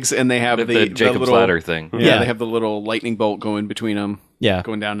 his legs, and they have The Jacob's little, ladder thing. Yeah, Yeah. they have the little lightning bolt going between them. Yeah.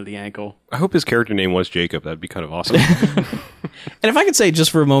 going down to the ankle. I hope his character name was Jacob. That'd be kind of awesome. And if I could say just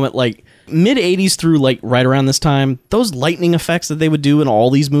for a moment, like mid 80s through like right around this time, those lightning effects that they would do in all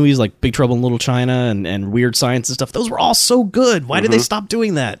these movies, like Big Trouble in Little China and Weird Science and stuff, those were all so good. Why did they stop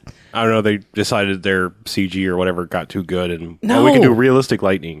doing that? I don't know. They decided their CG or whatever got too good, and No. we can do realistic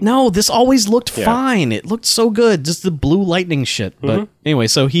lightning. No, this always looked Yeah. fine. It looked so good, just the blue lightning shit. But anyway,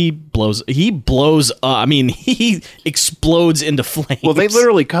 so he blows up. I mean, he explodes into flames. Well, they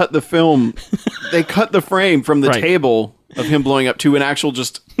literally cut the film. They cut the frame from the Right. table of him blowing up to an actual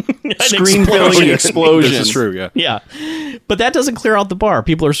just An screen-filling explosion. This is true. Yeah. Yeah. But that doesn't clear out the bar.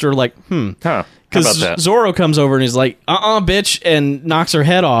 People are sort of like, Huh. How about Because that? Zorro comes over and he's like, bitch, and knocks her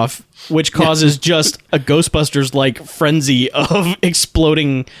head off, which causes just a Ghostbusters like frenzy of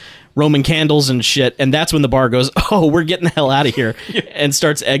exploding Roman candles and shit. And that's when the bar goes, oh, we're getting the hell out of here, and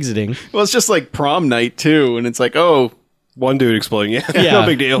starts exiting. Well, it's just like prom night too, and it's like, oh, One dude exploding. Yeah. Yeah, No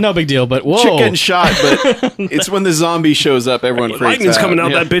big deal. No big deal. But whoa. chick getting shot, but it's when the zombie shows up, everyone freaks Lightning's out. coming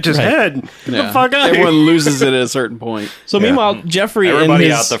out Yeah. that bitch's Right. head. Get Yeah. the fuck out of here. Everyone loses it at a certain point. So meanwhile, Jeffrey Everybody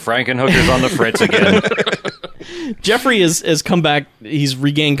and out, the Frankenhookers on the fritz again. Jeffrey has come back. He's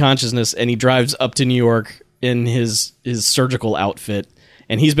regained consciousness, and he drives up to New York in his surgical outfit.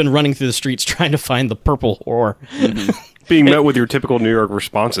 And he's been running through the streets trying to find the purple whore. Being met with your typical New York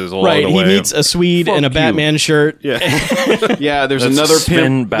responses along Right, the he way. meets a Swede in a you. Batman shirt. Yeah. Yeah, there's That's another Spin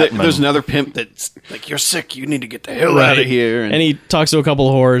pimp. Batman. There's another pimp that's like, "You're sick. You need to get the hell out of here." And he talks to a couple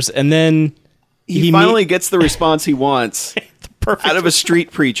of whores, and then he finally gets the response he wants perfect. out of a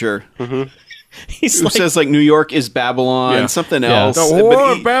street preacher He's who like, says like New York is Babylon, Yeah. something Yeah. else. The But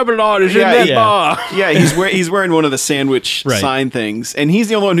whore he- of Babylon is Yeah, in that yeah. bar. yeah, he's wearing one of the sandwich Right. sign things, and he's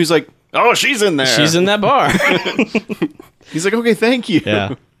the only one who's like, "Oh, she's in there." she's in that bar. He's like, "Okay, thank you."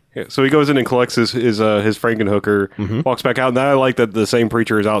 Yeah. Yeah, so he goes in and collects his Frankenhooker, walks back out, and then I like that the same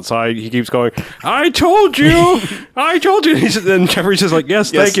preacher is outside. He keeps going, I told you! I told you! And Jeffrey's just like,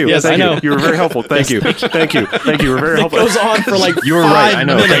 yes, thank you. yes, thank I you. know. You were very helpful. Thank you. Thank you. Thank you. You were very It helpful. goes on for like You were 5 right. I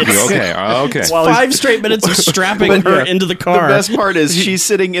know. minutes. Thank you. Okay. Okay. While he's- 5 straight minutes of strapping her into the The car. best part is she's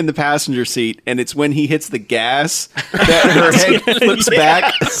sitting in the passenger seat, and it's when he hits the gas that her head flips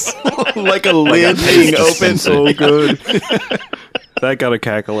back like a lid being open. so good. That got a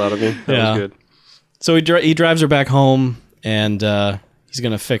cackle out of me. That Yeah. was good. So he drives her back home, and he's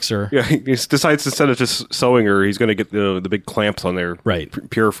going to fix her. Yeah, he decides instead of just sewing her, he's going to get the big clamps on there. Right.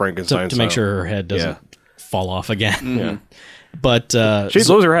 Pure Frankenstein To make style. sure her head doesn't fall off again. Yeah. But She'd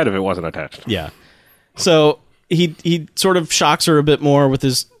lose her head if it wasn't attached. yeah. So he sort of shocks her a bit more with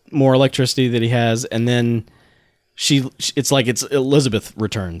his more electricity that he has, and then it's like it's Elizabeth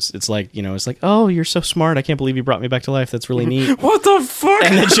returns. It's like, it's like, oh, you're so smart. I can't believe you brought me back to life. That's really neat. What the fuck?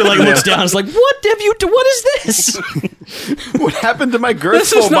 And then she like looks down. It's like, what have you? What is this? What happened to my This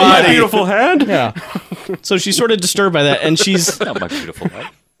girthful is not my body? beautiful head. Yeah. So she's sort of disturbed by that, and she's Not my beautiful head.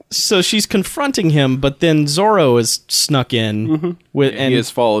 she's confronting him, but then Zorro is snuck in with and He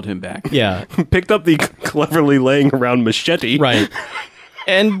has followed him back. yeah, Picked up the cleverly laying around machete. right,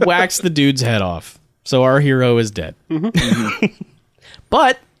 and whacks the dude's head off. So our hero is dead.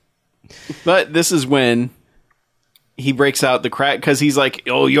 But But this is when he breaks out the crack because he's like,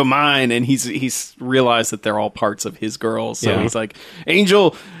 "Oh, you're mine," and he's realized that they're all parts of his girls. So Yeah. he's like,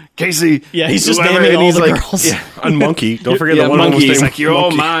 "Angel, Casey." yeah, he's just whoever," naming and all he's the like, girls. Yeah, And Monkey. Don't forget yeah, the one monkey. almost He's named like, "You're all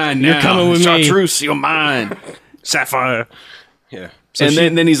Monkey. mine. You're now. coming with me." Chartreuse, you're mine. Sapphire. Yeah.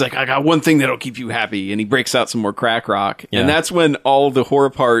 And then he's like, "I got one thing that'll keep you happy," and he breaks out some more crack rock, Yeah. and that's when all the horror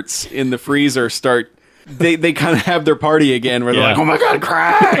parts in the freezer start. They kind of have their party again, where they're Yeah. like, "Oh my god,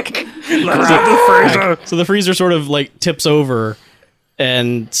 crack!" So the freezer sort of like tips over,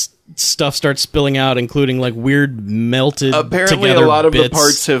 and stuff starts spilling out, including like weird melted. Apparently, a together lot of the bits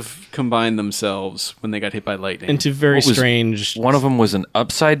parts have combined themselves when they got hit by lightning. into very What was- strange One of them was an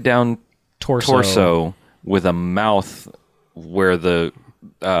upside down torso with a mouth where the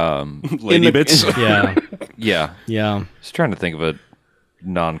Lady the- bits. Yeah, yeah. yeah. I was trying to think of a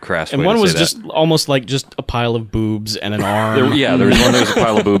non-crass And way one to was say just almost like just a pile of boobs and an arm. there was one that was a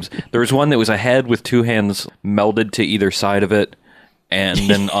pile of boobs. There was one that was a head with 2 hands melded to either side of it, and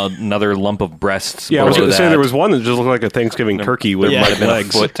then another lump of breasts. Yeah, I was below going to say that. there was one that just looked like a Thanksgiving turkey with Yeah. like Might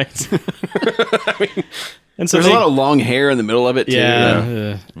have legs. been a foot. And so There's they, a lot of long hair in the middle of it too. yeah,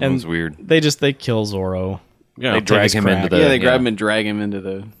 That and was weird. they kill Zorro. Yeah, They drag his him into crack. the Yeah, they grab him and drag him into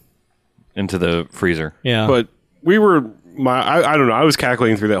the. into the freezer. Yeah, But we were I don't know. I was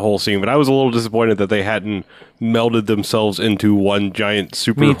cackling through that whole scene, but I was a little disappointed that they hadn't melded themselves into one giant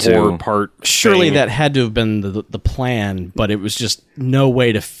super Me too. horror part. Surely thing. that had to have been the plan, but it was just no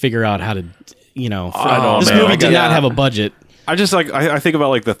way to figure out how to, this man. movie did not have a budget. I just I think about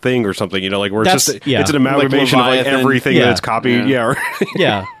like The Thing or something, like where That's- it's just yeah. it's an amalgamation of like Leviathan. everything Yeah. that's copied. Yeah.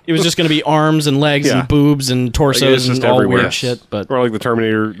 Yeah, it was just going to be arms and legs Yeah. and boobs and Like, torsos it's just and all everywhere. weird shit. But Or like the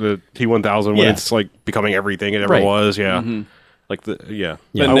Terminator, the T-1000, when Yeah. it's like becoming everything it ever Right. was. Yeah. Like the Yeah. I,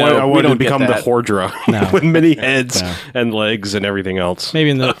 But wanted, no, I we wanted to don't get become the that. Hordra No. with many heads No. and legs and everything else.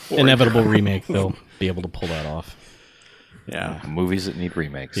 maybe in the inevitable remake they'll be able to pull that off. Yeah. Movies that need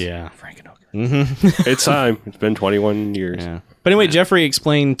remakes. Yeah. Frankenhooker. It's time. It's been 21 years. Yeah. But anyway, Jeffrey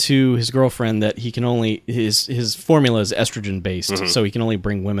explained to his girlfriend that he can only his formula is estrogen based, so he can only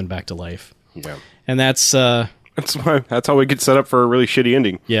bring women back to life. Yeah. And that's That's how we get set up for a really shitty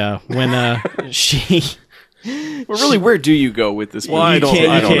ending. when she Well, really, where do you go with this movie? Well, I don't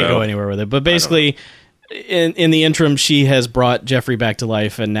can't know. go anywhere with it. But basically, in the interim, she has brought Jeffrey back to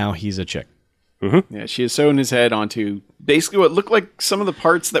life, and now he's a chick. Yeah, she has sewn his head onto basically what looked like some of the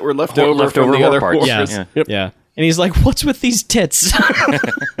parts that were left Hor- over leftover from the horror other parts. horrors. Yeah, Yeah. yeah. And he's like, "What's with these tits?"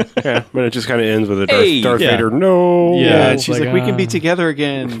 Yeah, but it just kind of ends with a Hey! Darth Yeah. Vader. No. Yeah. Yeah, and it's she's like, like, we can be ah. together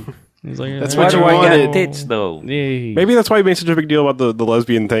again. He's like, That's Why what you do I wanted. got tits though? Yay. Maybe that's why he made such a big deal about the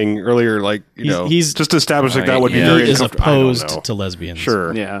lesbian thing earlier. Like, he's- just to establish like Right, that would be yeah. very He is uncomfortable. I don't know. opposed to lesbians.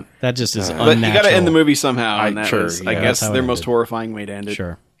 Sure. Yeah. That just is But unnatural. you got to end the movie somehow, and that sure, was, yeah, I that's guess, how their it most ended. horrifying way to end it.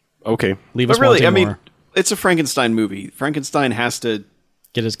 Sure. Okay. Leave But us really, wanting I mean, more. it's a Frankenstein movie. Frankenstein has to,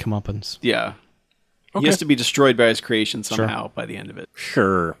 Get his comeuppance. yeah. He has to be destroyed by his creation somehow by the end of it.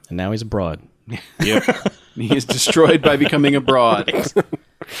 Sure. And now he's abroad. Yep. He is destroyed by becoming a broad.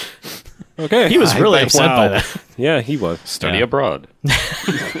 Okay. He was really upset by Wow. that. Yeah, he was. Study Yeah. abroad.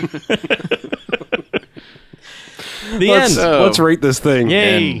 The Let's, end. let's rate this thing.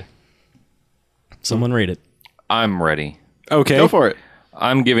 Yay. And Someone rate it. I'm ready. Okay. Go for it.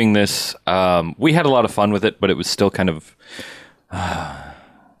 I'm giving this. We had a lot of fun with it, but it was still kind of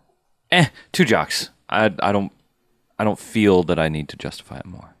 2 jocks. I don't feel that I need to justify it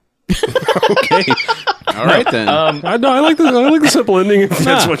more. All right, then. I like the simple ending. If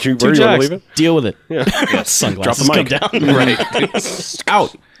that's what you Two where you want jacks. to leave it. Deal with it. Yeah. Sunglasses Drop come the mic. down. Right.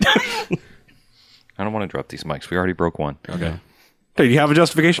 Out. I don't want to drop these mics. We already broke one. Okay. Do you have a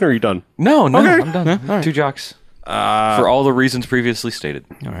justification or are you done? No, Okay. I'm done. 2 jocks. For all the reasons previously stated.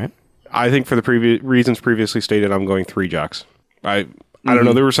 All right. I think for the reasons previously stated, I'm going 3 jocks. I don't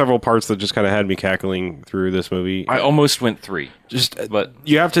know. There were several parts that just kind of had me cackling through this movie. I almost went 3. But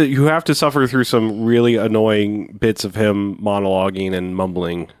you have to suffer through some really annoying bits of him monologuing and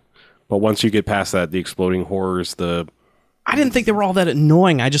mumbling. But once you get past that, the exploding horrors, I didn't think they were all that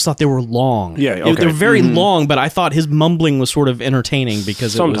annoying. I just thought they were long. Yeah, okay. They're very long, but I thought his mumbling was sort of entertaining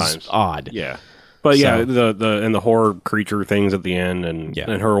because it Sometimes. was odd. yeah. But yeah, So- the horror creature things at the end and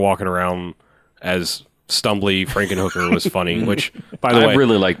her walking around as stumbly Frankenhooker was funny. Which, by the way, I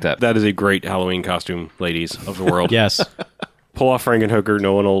really liked that. that is a great Halloween costume, ladies of the world. Yes. Pull off Frankenhooker,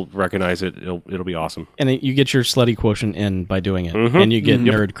 no one will recognize it. It'll be awesome. And you get your slutty quotient in by doing it, and you get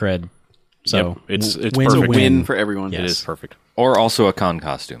nerd cred. So Yep. It's win's a perfect. Win for everyone. Yes. It is perfect. Or also a con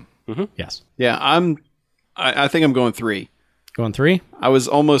costume. Yes. Yeah, I think I'm going 3. Going 3? I was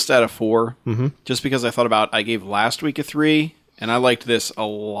almost at a 4, just because I thought about I gave last week a 3, and I liked this a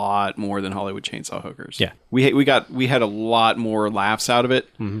lot more than Hollywood Chainsaw Hookers. Yeah. we had a lot more laughs out of it.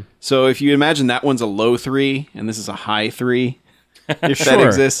 So if you imagine that one's a low 3 and this is a high 3, if that Sure.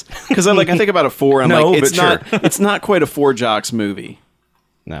 exists, because I think about a 4, and I'm No, like it's but not it's not quite a 4 jocks movie,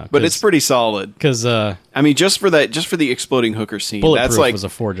 No. but it's pretty solid. because I mean, just for the exploding hooker scene, Bulletproof that's like was a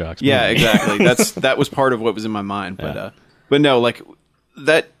 4 jocks. yeah, movie. exactly. That was part of what was in my mind. But no, like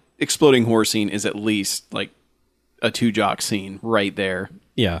that exploding horror scene is at least like a 2 jock scene right there.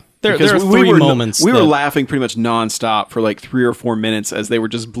 Yeah. There Because are 3 moments. we were that- laughing pretty much nonstop for like 3 or 4 minutes as they were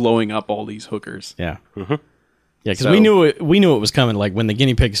just blowing up all these hookers. Yeah. Yeah, because So- we knew it was coming. Like when the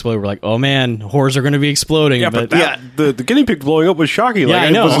guinea pig exploded, we're like, "Oh man, whores are going to be exploding." Yeah, but the guinea pig blowing up was shocking. Like, Yeah, I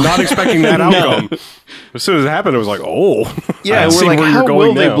know. was not expecting that outcome. As soon as it happened, it was like, oh. Yeah, I and we're see like, where how you're going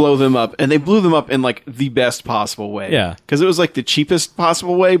will they now. blow them up? And they blew them up in like the best possible way. Yeah. because it was like the cheapest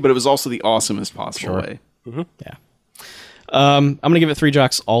possible way, but it was also the awesomest possible way. Yeah. I'm going to give it 3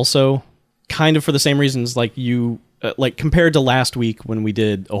 jocks also, kind of for the same reasons like you, like compared to last week when we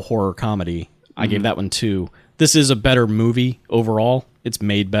did a horror comedy, I gave that one 2. This is a better movie overall. It's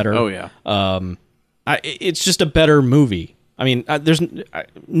made better. Oh yeah, It's just a better movie. I mean, there's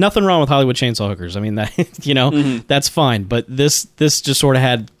nothing wrong with Hollywood Chainsaw Hookers. I mean, that that's fine. But this just sort of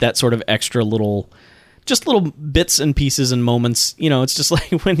had that sort of extra little just little bits and pieces and moments. It's just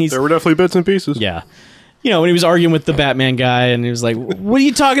like when he's There were definitely bits and pieces. yeah. When he was arguing with the Batman guy, and he was like, "What are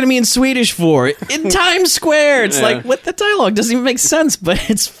you talking to me in Swedish for? In Times Square?" It's like, what the dialogue doesn't even make sense, but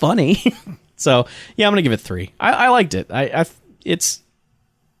it's funny. So yeah, I'm gonna give it 3. I liked it. It's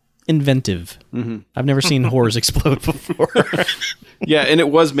inventive. I've never seen horrors explode before. Yeah, and it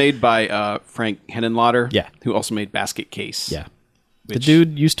was made by Frank Henenlotter. Yeah. Who also made Basket Case. Yeah, the which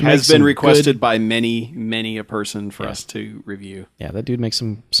dude used to make has been some requested good- by many a person for us to review. Yeah, that dude makes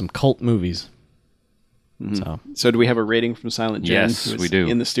some cult movies. So do we have a rating from Silent Jen? Yes, who is we do.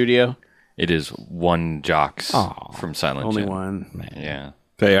 In the studio? It is 1 Jocks from Silent Only Jen. one. Yeah.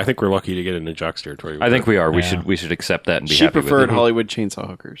 Hey, I think we're lucky to get into Jock's territory. I think we are. Yeah. We should accept that and be She happy preferred with it. Hollywood Chainsaw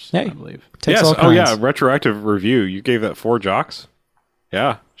Hookers, Hey. I believe. Takes Yes. all Oh, yeah. kinds. Retroactive review. You gave that 4 Jocks?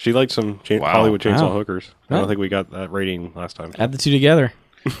 Yeah. She liked some Wow. Hollywood Chainsaw Wow. Hookers. I don't think we got that rating last time. Add the two together.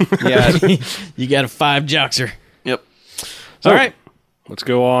 Yeah. You got a 5 joxer. Yep. So, All right. Let's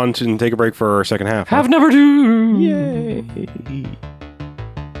go on and take a break for our second half. Have number 2. Yay.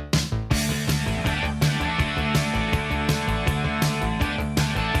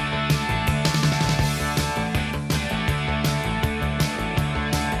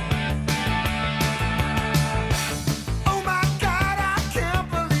 Oh my God, I can't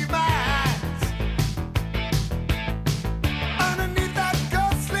believe my eyes. Underneath that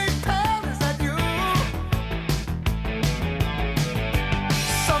ghostly pale, is that you?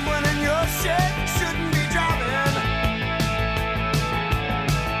 Someone in your shape shouldn't be driving.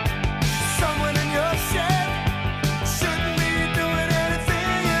 Someone in your shape shouldn't be doing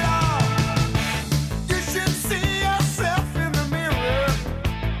anything at all. You should see yourself in the mirror.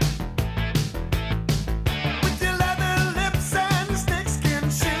 With your leather lips and snakeskin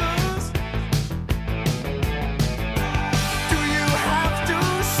shoes. Do you have to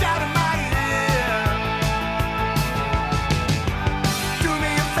shout in my ear? Do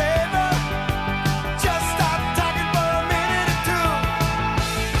me a favor, just stop talking for a minute or two.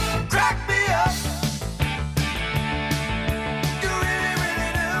 Crack me up. You really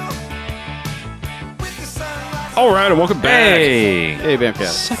do. With the sunrise. All right, and welcome back. Hey. Hey,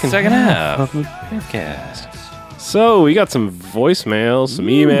 Bamcast. Second half. Podcast. So we got some voicemails, some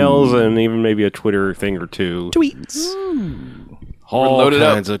emails, and even maybe a Twitter thing or two. Tweets. All loaded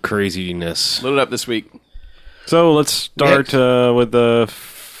up. kinds of craziness. Load it up this week. So let's start with the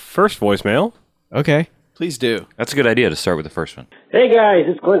first voicemail. Okay. Please do. That's a good idea to start with the first one. Hey guys,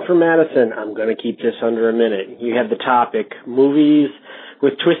 it's Glenn from Madison. I'm going to keep this under a minute. You have the topic, movies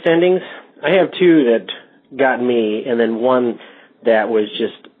with twist endings. I have 2 that got me, and then one that was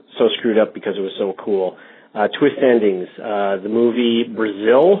just so screwed up because it was so cool. Twist endings. The movie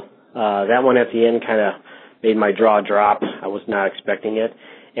Brazil, that one at the end kind of made my jaw drop. I was not expecting it.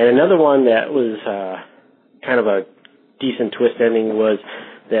 And another one that was kind of a decent twist ending was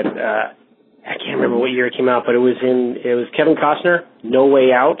that I can't remember what year it came out, but it was Kevin Costner, No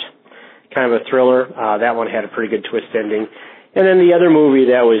Way Out, kind of a thriller. That one had a pretty good twist ending. And then the other movie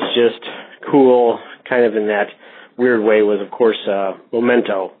that was just cool, kind of in that weird way, was of course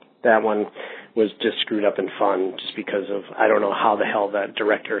Memento. That one was just screwed up and fun just because of, I don't know how the hell that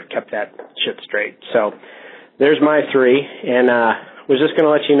director kept that shit straight. So there's my 3, and was just going to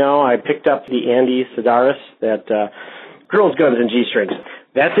let you know I picked up the Andy Sidaris, that Girls, Guns, and G-Strings.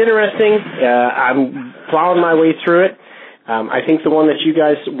 That's interesting. I'm plowing my way through it. I think the one that you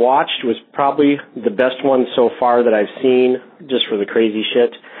guys watched was probably the best one so far that I've seen, just for the crazy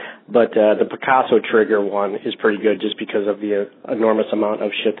shit. But the Picasso Trigger one is pretty good just because of the enormous amount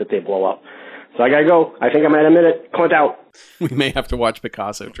of shit that they blow up. So I gotta go. I think I'm at a minute. Clint out. We may have to watch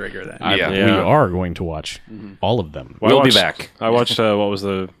Picasso Trigger then. Yeah. We are going to watch all of them. Well, We'll I be watched- back. I watched, what was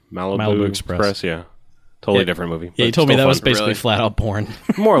the Malibu Express. Yeah. Totally different movie. Yeah, you but told me still that was fun. basically Really? flat out porn.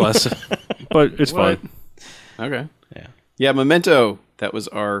 More or less. But it's What? fun. Okay. Yeah. Yeah, Memento. That was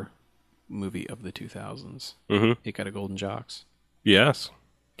our movie of the 2000s. Mhm. It got a Golden Jocks. Yes.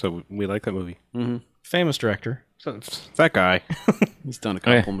 So we like that movie. Famous director. So, that guy. He's done a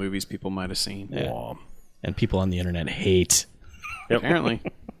couple movies people might have seen. Yeah. And people on the internet hate. Apparently.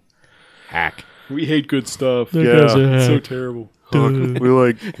 Hack. We hate good stuff. Yeah. So terrible. We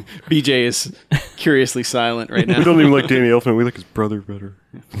like. BJ is curiously silent right now. We don't even like Danny Elfman. We like his brother better.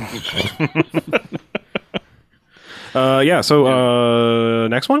 Yeah. So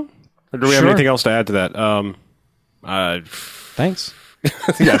next one. Or do we have Sure. anything else to add to that? Thanks.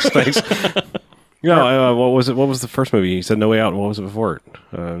 Yes. Thanks. No. What was it? What was the first movie? He said No Way Out. And what was it before it?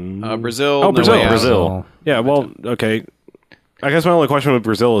 Brazil. Oh, No Brazil. Way Out. Brazil. Yeah. Well. Okay. I guess my only question with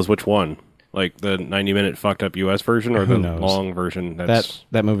Brazil is which one. Like the 90-minute fucked up U.S. version or Who the knows? long version? That's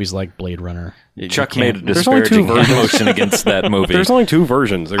That movie's like Blade Runner. Chuck made a There's only two disparaging versions. motion against that movie. There's only two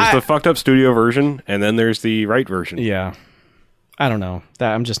versions. There's the fucked up studio version, and then there's the right version. Yeah. I don't know.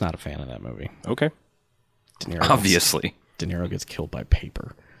 I'm just not a fan of that movie. Okay. De Niro Obviously. De Niro gets killed by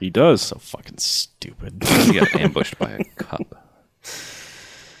paper. He does. So fucking stupid. He got ambushed by a cup.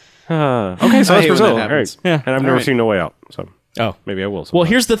 Okay, so I that's hate when Brazil. that All right. happens. Yeah. And I've never seen No Way Out, so Oh. maybe I will. Well, sometime.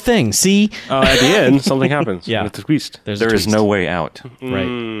 here's the thing. See? At the end, something happens. Yeah. With the twist. There's a There is twist. no way out.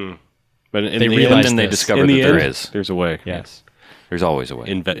 Right. But in They the realize And end, then they this. discover in that the there end, is. there's a way. Yes. There's always a way.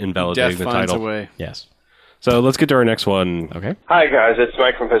 Invalidating Death the finds title. a way. Yes. So let's get to our next one. Okay. Hi, guys. It's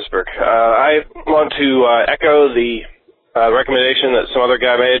Mike from Pittsburgh. I want to echo the recommendation that some other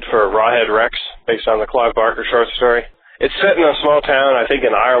guy made for Rawhead Rex, based on the Clive Barker short story. It's set in a small town, I think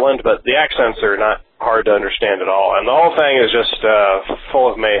in Ireland, but the accents are not hard to understand at all. And the whole thing is just full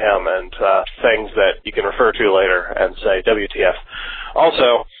of mayhem and things that you can refer to later and say, WTF.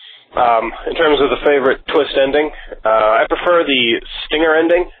 Also, in terms of the favorite twist ending, I prefer the stinger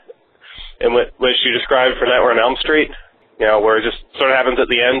ending, in which you described for Nightmare on Elm Street, where it just sort of happens at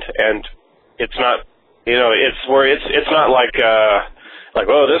the end, and it's not, it's where it's not like,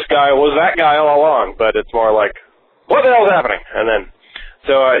 oh, this guy was that guy all along, but it's more like, what the hell is happening? And then,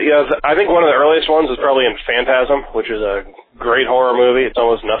 so, I think one of the earliest ones is probably in Phantasm, which is a great horror movie. It's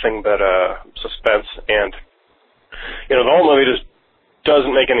almost nothing but suspense, and, the whole movie just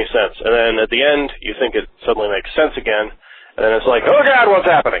doesn't make any sense. And then at the end, you think it suddenly makes sense again, and then it's like, oh God, what's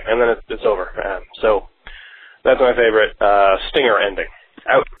happening? And then it's over. So that's my favorite stinger ending.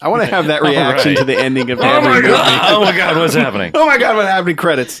 Out. I want to have that reaction to the ending of Oh every my movie. god! Oh my god! What's happening? Oh my god, what happened?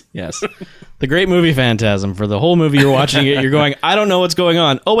 Credits. Yes. The great movie Phantasm. For the whole movie you're watching it, you're going, I don't know what's going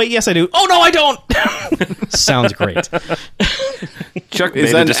on. Oh, wait, yes, I do. Oh, no, I don't. Sounds great. Chuck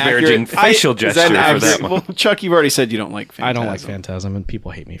Is made that a an disparaging accurate- facial is gesture that an for that accurate- one. Well, Chuck, you've already said you don't like Phantasm. I don't like Phantasm, and people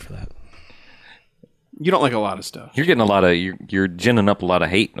hate me for that. You don't like a lot of stuff. You're getting a lot of you're ginning up a lot of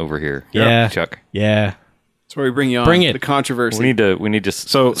hate over here. Yeah. Chuck. Yeah. That's where we bring you on. Bring it. The controversy. We need to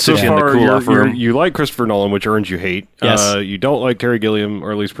So sit you in the far, cool off room. you like Christopher Nolan, which earns you hate. Yes. You don't like Terry Gilliam,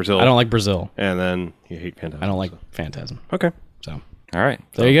 or at least Brazil. I don't like Brazil. And then you hate Phantasm. I don't like Phantasm. Okay. So All right.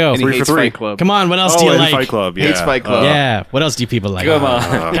 there you go. and he 3 for hates 3. Fight Club. Come on, what else do you and like? Fight Club. Yeah. Hates Fight Club. Yeah. What else do people like? Come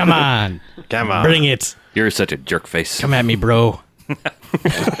on. Come on. Come on. Bring it. You're such a jerk face. Come at me, bro.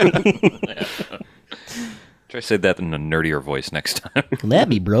 Try to say that in a nerdier voice next time. Come at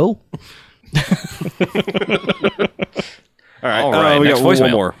me, bro. All right. All right, we next got one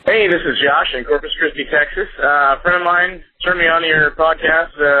voicemail. more. Hey, this is Josh in Corpus Christi, Texas. A friend of mine turned me on to your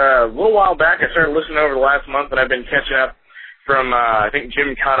podcast a little while back. I started listening over the last month, and I've been catching up from, I think,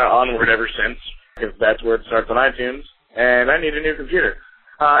 Jim Cotta onward ever since, because that's where it starts on iTunes, and I need a new computer.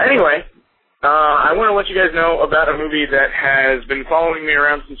 Anyway, I want to let you guys know about a movie that has been following me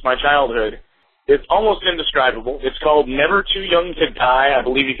around since my childhood. It's almost indescribable. It's called Never Too Young to Die. I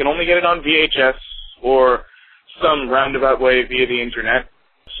believe you can only get it on VHS or some roundabout way via the internet.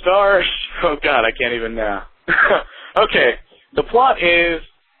 Stars, oh god, I can't even Okay, the plot is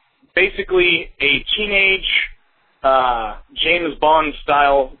basically a teenage James Bond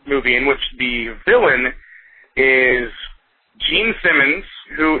style movie in which the villain is Gene Simmons,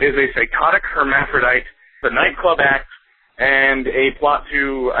 who is a psychotic hermaphrodite, the nightclub act, and a plot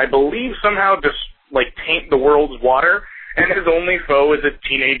to, I believe, somehow just taint the world's water, and his only foe is a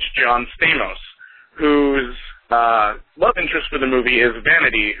teenage John Stamos, whose love interest for the movie is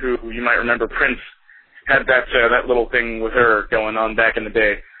Vanity, who you might remember Prince had that little thing with her going on back in the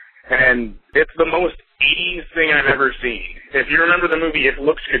day. And it's the most 80s thing I've ever seen. If you remember the movie If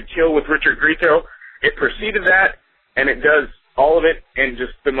Looks Could Kill with Richard Grieco, it preceded that, and it does all of it in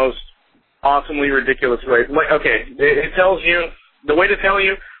just the most awesomely ridiculous way. Okay, it tells you, the way to tell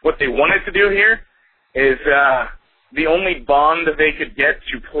you what they wanted to do here is the only Bond they could get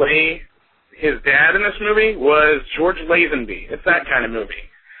to play his dad in this movie was George Lazenby. It's that kind of movie.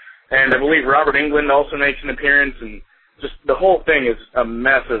 And I believe Robert Englund also makes an appearance, and just the whole thing is a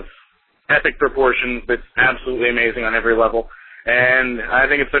mess of epic proportions that's absolutely amazing on every level. And I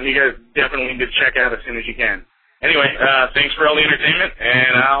think it's something you guys definitely need to check out as soon as you can. Anyway, thanks for all the entertainment,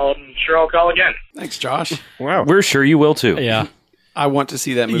 and I'm sure I'll call again. Thanks, Josh. Wow. We're sure you will too. Yeah. I want to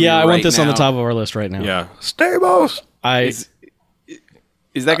see that movie. Yeah, I right want this on the now. top of our list right now. Yeah. Stamos.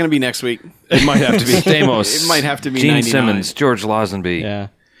 Is that going to be next week? It might have to be. Stamos. It might have to be Gene 99. Simmons, George Lazenby. Yeah.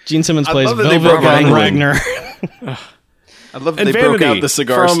 Gene Simmons I plays love that they Velvet broke out Von England. Ragnar. I love that And they broke Vanity out the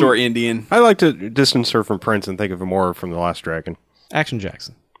cigar from- store Indian. I like to distance her from Prince and think of her more from The Last Dragon. Action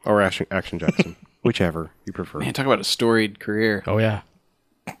Jackson. Or Action Jackson. Whichever you prefer. Man, talk about a storied career. Oh, yeah.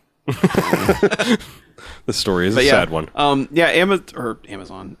 The story is But a yeah, sad one.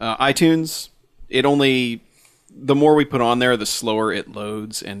 Amazon, iTunes. It only the more we put on there, the slower it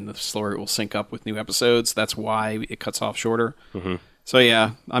loads, and the slower it will sync up with new episodes. That's why it cuts off shorter. Mm-hmm. So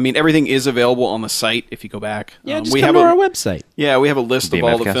yeah, I mean everything is available on the site if you go back. Yeah, just we come have to our website. Yeah, we have a list of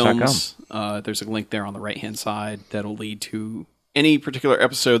all the BMFcast.com. films. There's a link there on the right hand side that'll lead to any particular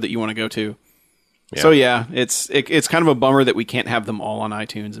episode that you want to go to. Yeah. So yeah, it's kind of a bummer that we can't have them all on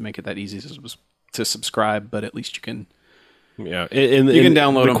iTunes and make it that easy to subscribe. But at least you can. Yeah, You can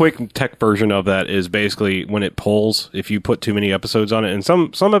download the them. quick tech version of that is basically when it pulls. If you put too many episodes on it, and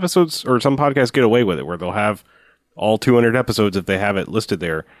some episodes or some podcasts get away with it, where they'll have all 200 episodes if they have it listed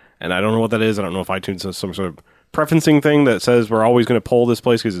there. And I don't know what that is. I don't know if iTunes has some sort of preferencing thing that says we're always going to pull this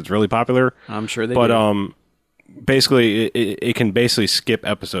place because it's really popular. I'm sure they But do. basically, it can basically skip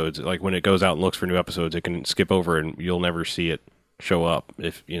episodes. Like when it goes out and looks for new episodes, it can skip over, and you'll never see it show up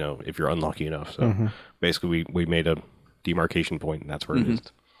if you're unlucky enough. So basically, we made a demarcation point, and that's where it is.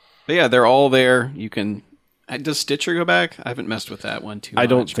 But yeah, they're all there. You can. Does Stitcher go back? I haven't messed with that one too much. I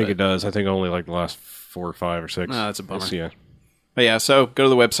don't think but- it does. I think only like the last 4 or 5 or 6. No, that's a bummer. Yeah. But yeah, so go to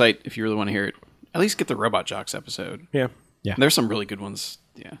the website if you really want to hear it. At least get the Robot Jocks episode. Yeah. There's some really good ones.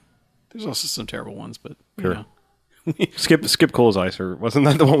 Yeah. There's also some terrible ones, but Sure. you know. Skip Cool as Ice, or wasn't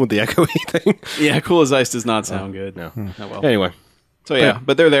that the one with the echoey thing? Yeah, Cool as Ice does not sound good. No. Oh, well. Anyway, So yeah,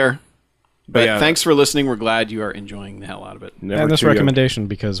 but they're there. But yeah. thanks for listening. We're glad you are enjoying the hell out of it. never And this too young. recommendation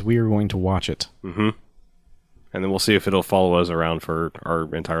because we are going to watch it. And then we'll see if it'll follow us around for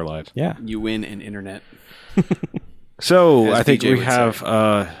our entire lives. Yeah. You win an internet. So As I think BJ we would have,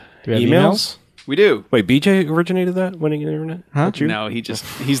 Do we have emails. We do. Wait, BJ originated that winning the internet? Huh? Not you? No,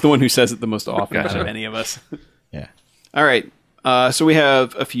 he's the one who says it the most often out of any of us. Yeah. All right. So we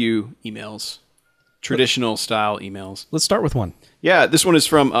have a few emails. Traditional style emails. Let's start with one. Yeah, this one is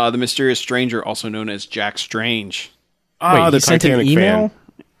from the mysterious stranger, also known as Jack Strange. Ah, Wait, the he sent an Titanic email? fan.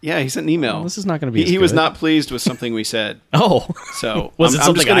 Yeah, he sent an email. Well, this is not going to be He was good. not pleased with something we said. Oh. So Was it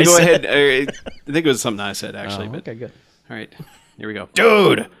I'm just something going I to go said? ahead. I think it was something I said, actually. Oh, but okay, good. all right, here we go.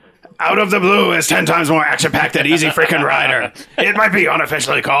 Dude, Out of the Blue is 10 times more action-packed than Easy Frickin' Rider. It might be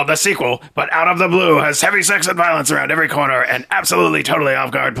unofficially called the sequel, but Out of the Blue has heavy sex and violence around every corner and absolutely totally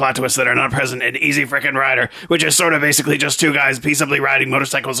off-guard plot twists that are not present in Easy Frickin' Rider, which is sort of basically just two guys peaceably riding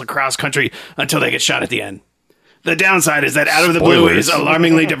motorcycles across country until they get shot at the end. The downside is that Out of the Blue is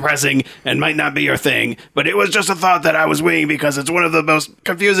alarmingly depressing and might not be your thing, but it was just a thought that I was weighing because it's one of the most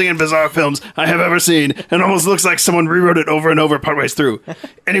confusing and bizarre films I have ever seen and almost looks like someone rewrote it over and over partways through.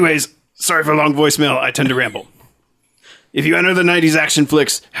 Anyways, sorry for a long voicemail, I tend to ramble. If you enter the 90s action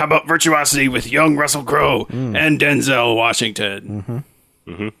flicks, how about Virtuosity with young Russell Crowe and Denzel Washington?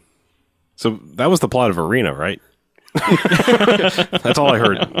 So that was the plot of Arena, right? That's all I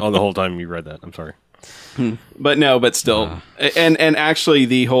heard all the whole time you read that. I'm sorry. But still. And actually,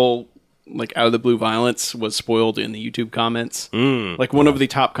 the whole like Out of the Blue violence was spoiled in the YouTube comments. Like one of the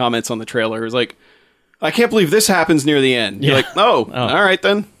top comments on the trailer is like, I can't believe this happens near the end. You're like, oh, all right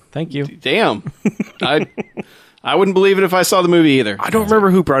then. Thank you. Damn. I wouldn't believe it if I saw the movie either. I don't remember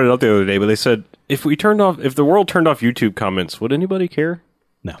who brought it up the other day, but they said if the world turned off YouTube comments, would anybody care?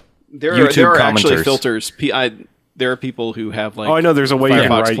 No. There YouTube are actually commenters. filters. There are people who have like. Oh, I know there's a way you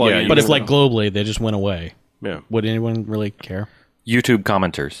can Firefox write. plugin. Yeah, But you if like globally they just went away, yeah. would anyone really care? YouTube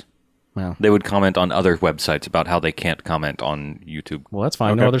commenters. Well, They would comment on other websites about how they can't comment on YouTube. well, that's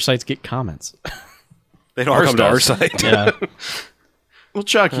fine. No other sites get comments. They don't come to our site. Yeah. Well,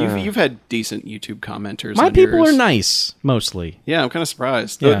 Chuck, you've had decent YouTube commenters. My on people yours. are nice, mostly. Yeah, I'm kind of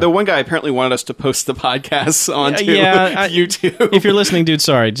surprised. Yeah. The one guy apparently wanted us to post the podcasts onto Yeah, YouTube. If you're listening, dude,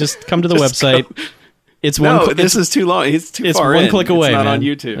 sorry. Just come to the Just website. It's one. No, cl- this is too long. It's too it's far one in. click away. It's not man. on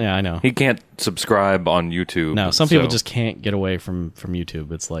YouTube. Yeah, I know. He can't subscribe on YouTube. No, some people so- just can't get away from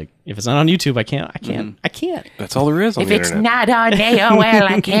YouTube. It's like if it's not on YouTube, I can't. I can't. That's all there is on If the it's internet. not on AOL,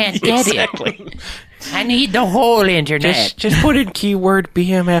 I can't get it. I need the whole internet. Just put in keyword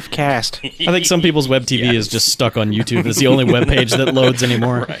BMF cast. I think some people's web TV is just stuck on YouTube. It's the only web page that loads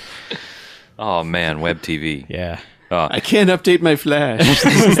anymore. Oh man, web TV. Yeah. I can't update my Flash. This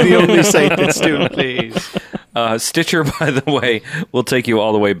is the only site that still plays. Stitcher, by the way, will take you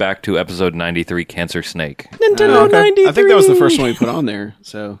all the way back to episode 93, Cancer Snake. Nintendo 93. I think that was the first one we put on there.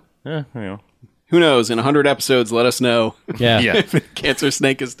 So You know. who knows? In 100 episodes, let us know Yeah. if Cancer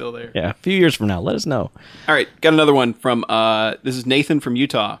Snake is still there. Yeah. A few years from now, let us know. All right, got another one from this is Nathan from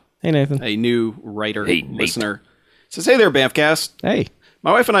Utah, Hey, Nathan. a new writer Hey, Nate. listener. Says, hey there, Banffcast. Hey.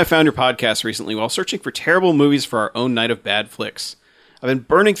 My wife and I found your podcast recently while searching for terrible movies for our own night of bad flicks. I've been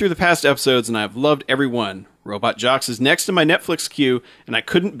burning through the past episodes and I've loved every one. Robot Jocks is next in my Netflix queue, and I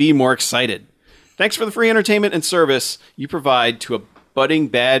couldn't be more excited. Thanks for the free entertainment and service you provide to a budding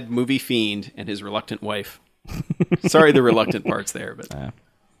bad movie fiend and his reluctant wife. Sorry, the reluctant part's there, but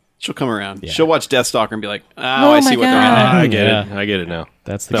she'll come around. She'll watch Deathstalker and be like, I see what they're at. I get it. I get it now.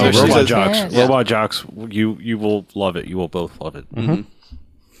 That's the No, key. Robot says- Jocks. Yeah. Robot Jocks. You will love it. You will both love it. Mm-hmm.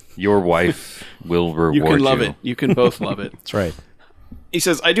 Your wife will reward you. You can love it. You can both love it. That's right. He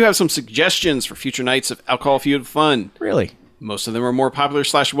says, I do have some suggestions for future nights of Alcohol Fueled Fun. Really? Most of them are more popular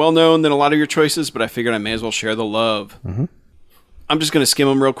 / well-known than a lot of your choices, but I figured I may as well share the love. I'm just going to skim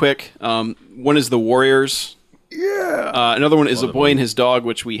them real quick. One is The Warriors. Yeah. Another one is A Boy and His Dog,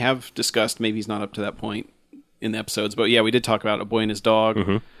 which we have discussed. Maybe he's not up to that point in the episodes, but yeah, we did talk about A Boy and His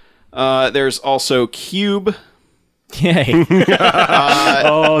Dog. There's also Cube. Yay.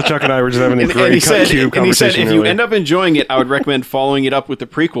 Oh, Chuck and I were just having a great And he said, Cube conversation. if you end up enjoying it, I would recommend following it up with the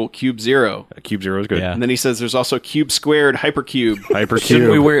prequel, Cube Zero. Cube Zero is good. Yeah. And then he says there's also Cube Squared, Hypercube. Hypercube.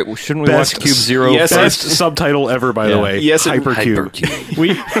 Shouldn't we watch Cube Zero? Yes, Best subtitle ever, by the way. Yes, it- Hypercube.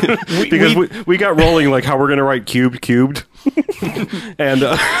 we Because we got rolling like how we're going to write cubed. And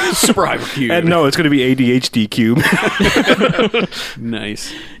Super Hypercube. and no, it's going to be ADHD cube.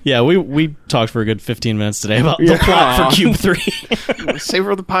 Nice. Yeah, we talked for a good 15 minutes today about the plot for Cube 3. Save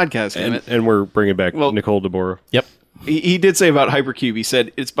for the podcast, damn it. and we're bringing back Well- Nicole DeBoer. Yep. He did say about Hypercube, he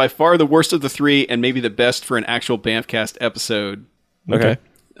said, it's by far the worst of the three and maybe the best for an actual Bamfcast episode. Okay.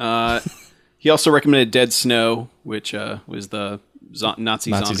 He also recommended Dead Snow, which was the Nazi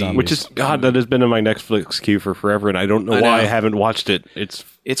zombie. zombie. Which is, God, that has been in my Netflix queue for forever, and I don't know I why know. I haven't watched it.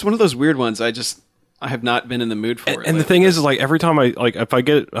 It's one of those weird ones. I have not been in the mood for it. And the lately. thing is, like, every time if I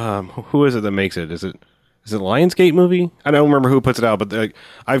get, who is it that makes it? Is it Lionsgate movie? I don't remember who puts it out, but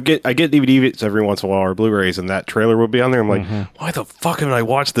I get DVDs every once in a while or Blu-rays, and that trailer will be on there. I'm like, why the fuck haven't I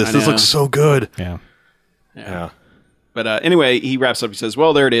watched this? I This know. looks so good. Yeah. Yeah. But anyway, he wraps up. He says,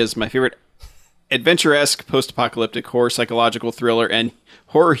 well, there it is. My favorite adventure-esque, post-apocalyptic, horror, psychological thriller, and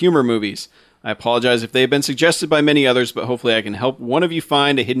horror humor movies. I apologize if they have been suggested by many others, but hopefully I can help one of you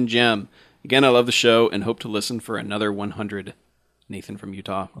find a hidden gem. Again, I love the show and hope to listen for another 100. Nathan from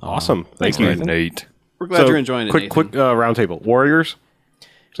Utah. Awesome. Thank you. Nate. We're glad you're enjoying it, Quick Nathan. roundtable. Warriors?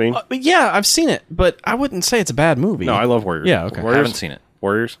 Seen? But yeah, I've seen it, but I wouldn't say it's a bad movie. No, I love Warriors. Yeah, okay. Warriors? Haven't seen it.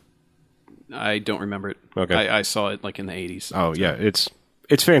 Warriors? I don't remember it. Okay. I saw it like in the 80s. Oh, yeah. It's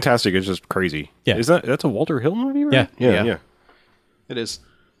fantastic. It's just crazy. Yeah. That's a Walter Hill movie, right? Yeah. Yeah. It is.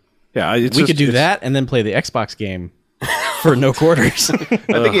 Yeah, it's We just- could do it's- that and then play the Xbox game for no quarters. I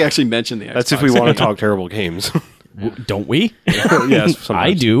think he actually mentioned the Xbox. That's if we want to talk terrible games. Don't we? Yes, sometimes.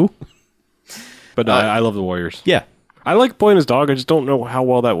 I do. But no, I love the Warriors. Yeah. I like Boy and His Dog. I just don't know how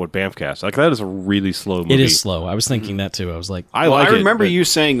well that would Bamfcast. Like, that is a really slow movie. It is slow. I was thinking that too. I was like, I Well, like I it, remember but you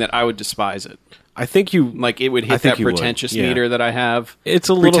saying that I would despise it. I think you... Like, it would I hit think that you would. pretentious Yeah. meter that I have. It's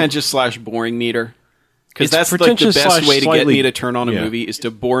a little- pretentious / boring meter. Because It's that's like the pretentious best / way to get slightly- me to turn on a yeah. movie is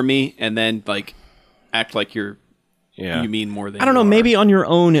to bore me and then like act like you mean more than I don't know. you are. Maybe on your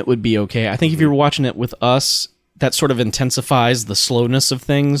own it would be okay. I think if you're watching it with us, that sort of intensifies the slowness of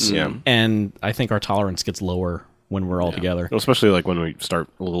things. Yeah. And I think our tolerance gets lower when we're all together. Especially like when we start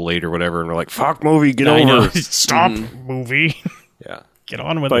a little late or whatever, and we're like, "Fuck movie, get I over." know. it." Stop, movie. Yeah, Get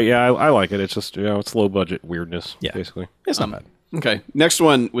on with but it. yeah, I like it. It's just it's low budget weirdness. Yeah. Basically. It's not bad. Okay. Next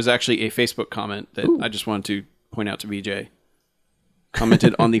one was actually a Facebook comment that I just wanted to point out to VJ.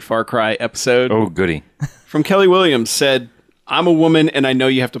 Commented on the Far Cry episode. Oh, goody. From Kelly Williams said, I'm a woman and I know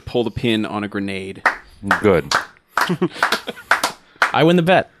you have to pull the pin on a grenade. Good. I win the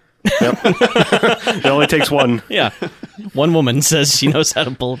bet. It only takes one. Yeah. One woman says she knows how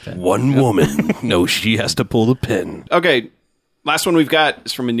to pull a pin. One woman knows she has to pull the pin. Okay. Last one we've got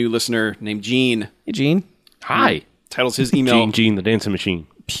is from a new listener named Gene. Hey, Gene. Hi. Titles his email Gene, the dancing machine.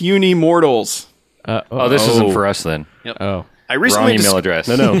 Puny Mortals. Oh, this isn't for us then. Oh. I Wrong recently email address.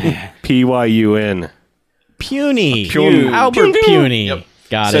 No. PYUN. Puny. Puny. Albert Puny. Yep.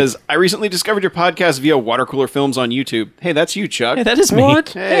 Got says, it. I recently discovered your podcast via Water Cooler Films on YouTube. Hey, that's you, Chuck. Hey, that is me. What?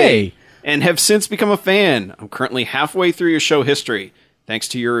 Hey. And have since become a fan. I'm currently halfway through your show history, thanks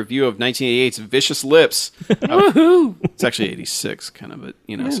to your review of 1988's Vicious Lips. Woohoo! It's actually 86, kind of, but,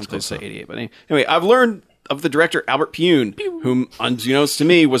 some places say 88. But anyway, I've learned of the director Albert Pune, whom, unbeknownst to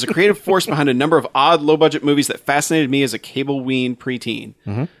me, was a creative force behind a number of odd, low-budget movies that fascinated me as a cable-ween preteen.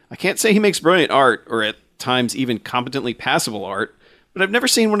 I can't say he makes brilliant art, or at times even competently passable art, but I've never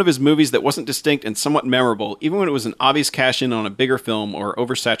seen one of his movies that wasn't distinct and somewhat memorable, even when it was an obvious cash-in on a bigger film or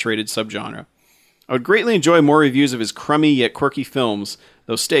oversaturated subgenre. I would greatly enjoy more reviews of his crummy yet quirky films,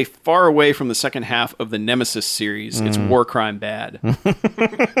 though stay far away from the second half of the Nemesis series. It's war crime bad. That's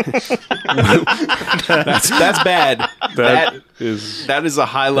bad. That is a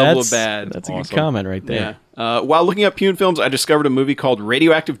high level of bad. That's a good comment right there. Yeah. While looking up Pune films, I discovered a movie called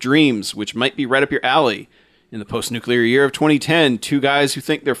Radioactive Dreams, which might be right up your alley. In the post-nuclear year of 2010, two guys who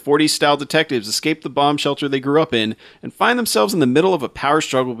think they're 40s-style detectives escape the bomb shelter they grew up in and find themselves in the middle of a power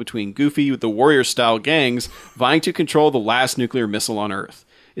struggle between goofy with the warrior-style gangs vying to control the last nuclear missile on Earth.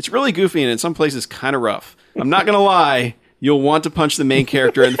 It's really goofy and in some places kind of rough. I'm not going to lie. You'll want to punch the main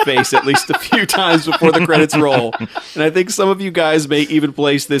character in the face at least a few times before the credits roll. And I think some of you guys may even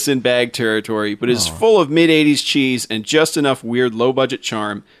place this in bag territory, but it's full of mid-80s cheese and just enough weird low-budget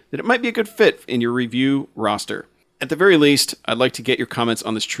charm that it might be a good fit in your review roster. At the very least, I'd like to get your comments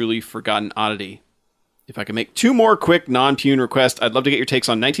on this truly forgotten oddity. If I can make two more quick non-Pune requests, I'd love to get your takes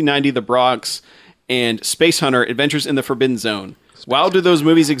on 1990, The Bronx, and Space Hunter, Adventures in the Forbidden Zone. Wow, do those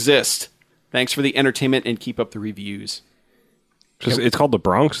movies exist? Thanks for the entertainment and keep up the reviews. It's called The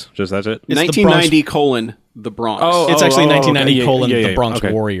Bronx? Just that's it? It's 1990 : The Bronx. It's actually 1990 okay. The Bronx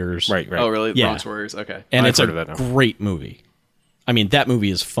okay. Warriors. Right. Oh, really? The Yeah. Bronx Warriors. Okay. And I've it's heard a of that now. great movie. I mean, that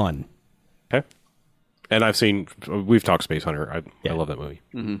movie is fun. Okay. And we've talked Space Hunter. I love that movie.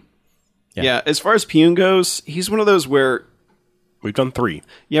 Mm-hmm. Yeah. As far as Pune goes, he's one of those where... We've done 3.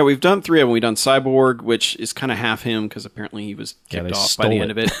 Yeah, we've done 3 of them. We've done Cyborg, which is kind of half him because apparently he was kicked off by the end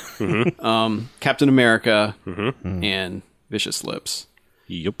of it. Captain America and Vicious Lips.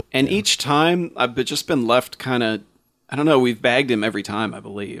 Yep. And each time, I've just been left kind of... I don't know, we've bagged him every time, I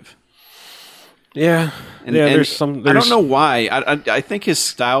believe. Yeah. And there's some... I don't know why. I think his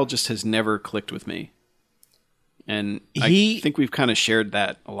style just has never clicked with me. And I think we've kind of shared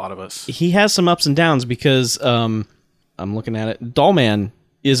that, a lot of us. He has some ups and downs because, I'm looking at it, Dollman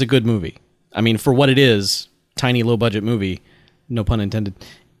is a good movie. I mean, for what it is, tiny, low-budget movie, no pun intended,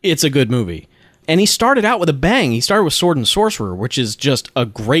 it's a good movie. And he started out with a bang. He started with Sword and Sorcerer, which is just a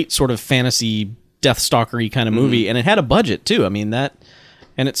great sort of fantasy, Deathstalker-y kind of movie. And it had a budget, too. I mean, and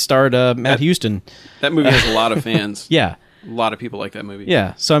it starred Matt Houston. That movie has a lot of fans. Yeah. A lot of people like that movie.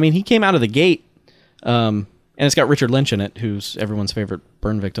 Yeah. So, I mean, he came out of the gate, and it's got Richard Lynch in it, who's everyone's favorite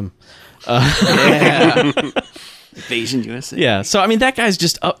burn victim. Yeah. Invasion USA. Yeah. So, I mean, that guy's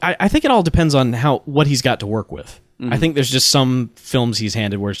just... I think it all depends on what he's got to work with. I think there's just some films he's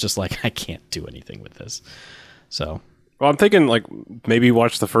handed where it's just like, I can't do anything with this. So... Well, I'm thinking, like, maybe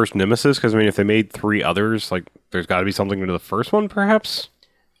watch the first Nemesis, because, I mean, if they made 3 others, like, there's got to be something to the first one, perhaps?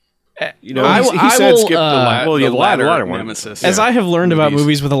 You know, he said skip the latter one. Nemesis. As I have learned about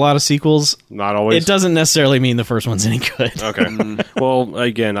movies with a lot of sequels, not always. It doesn't necessarily mean the first one's any good. Okay. Well,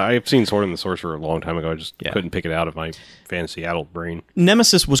 again, I've seen Sword and the Sorcerer a long time ago. I just couldn't pick it out of my fantasy adult brain.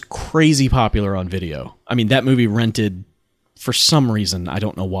 Nemesis was crazy popular on video. I mean, that movie rented for some reason. I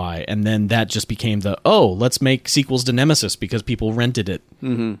don't know why. And then that just became let's make sequels to Nemesis because people rented it.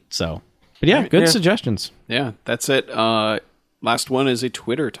 Mm-hmm. So, but yeah, good suggestions. Yeah, that's it. Last one is a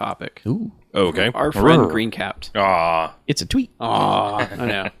Twitter topic. Ooh. Okay. Our friend Greencapped. It's a tweet.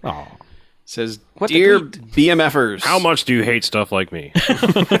 I know. Says, What the Dear tweet? BMFers. How much do you hate stuff like me?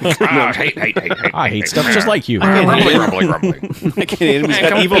 I hate stuff just like you. Grumbling. I can't hate him. He's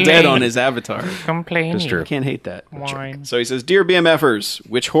got Evil Dead on his avatar. Complaining. That's true. I can't hate that. Wine. So he says, Dear BMFers,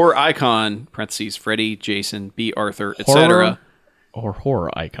 which horror icon, parentheses, Freddy, Jason, B. Arthur, etc. Or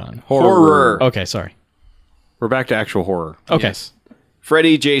horror icon. Horror. Okay, sorry. We're back to actual horror. Okay. Yes.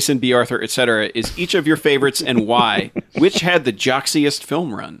 Freddy, Jason, B. Arthur, etc. is each of your favorites and why? Which had the joxiest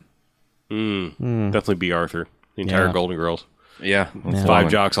film run? Definitely B. Arthur. The entire Yeah. Golden Girls. Yeah.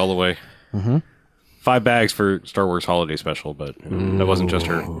 5 jocks all the way. 5 bags for Star Wars Holiday Special, but that wasn't just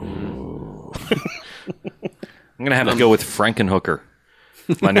her. I'm going to have to go with Frankenhooker.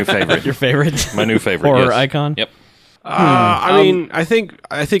 My new favorite. Your favorite? My new favorite. Horror yes. icon? Yep. I mean, I think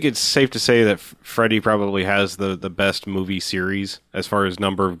it's safe to say that Freddy probably has the best movie series as far as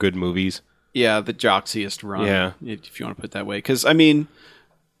number of good movies. Yeah, the joxiest run. Yeah. If you want to put it that way. Because, I mean,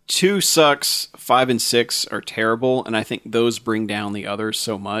 2 sucks, 5 and 6 are terrible, and I think those bring down the others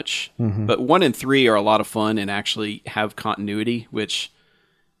so much. But 1 and 3 are a lot of fun and actually have continuity, which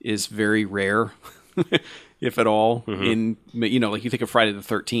is very rare, if at all. In like you think of Friday the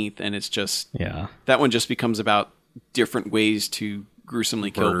 13th, and it's just that one just becomes about different ways to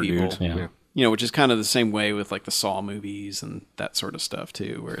gruesomely kill Murder people. dudes. Yeah. You know, which is kind of the same way with like the Saw movies and that sort of stuff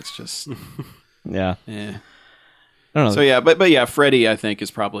too, where it's just Yeah. I don't know. So yeah, but yeah, Freddy I think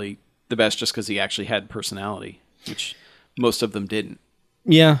is probably the best just because he actually had personality, which most of them didn't.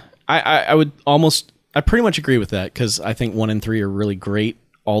 Yeah, I would I pretty much agree with that because I think 1 and 3 are really great.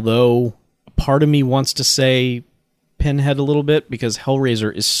 Although part of me wants to say Pinhead a little bit because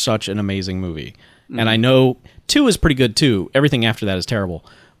Hellraiser is such an amazing movie. And I know 2 is pretty good too. Everything after that is terrible.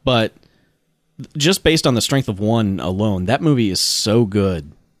 But just based on the strength of 1 alone, that movie is so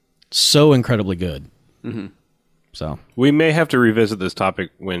good. So incredibly good. So we may have to revisit this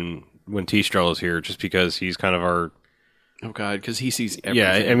topic when T-Strel is here, just because he's kind of our... Oh God, because he sees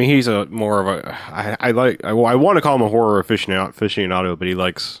everything. Yeah, I mean, he's a more of a... I want to call him a horror aficionado, but he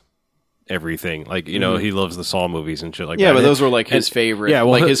likes everything. Like, you know, he loves the Saw movies and shit like that. Yeah, but those were like his favorite. Yeah,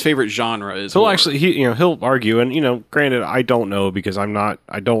 well, like his favorite genre is. He'll horror. actually, he'll argue, and you know, granted, I don't know because I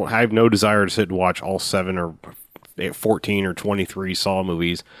have no desire to sit and watch all 7 or 14 or 23 Saw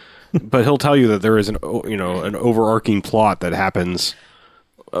movies. But he'll tell you that there is an overarching plot that happens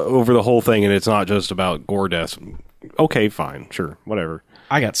over the whole thing, and it's not just about gore deaths. Okay, fine, sure, whatever.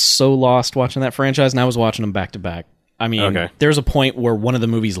 I got so lost watching that franchise, and I was watching them back to back. I mean, there's a point where one of the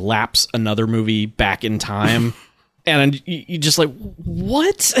movies laps another movie back in time, and you just like,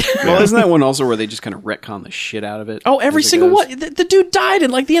 what? Well, isn't that one also where they just kind of retcon the shit out of it? Oh, every single one. The dude died in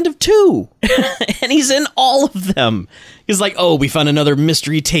like the end of 2, and he's in all of them. He's like, oh, we found another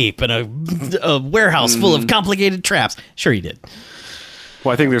mystery tape in a warehouse full of complicated traps. Sure, he did.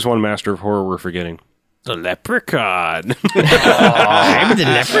 Well, I think there's one master of horror we're forgetting. The Leprechaun. I'm the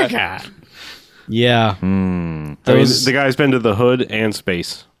Leprechaun. Yeah. I mean, the guy's been to the hood and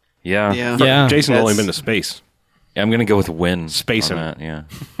space. Yeah. Jason's only been to space. Yeah, I'm going to go with win. Space on him. that, yeah.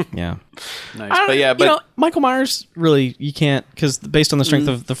 Yeah. Nice. But yeah, but you know, Michael Myers, really, you can't, because based on the strength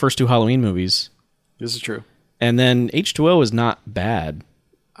of the first 2 Halloween movies. This is true. And then H2O is not bad.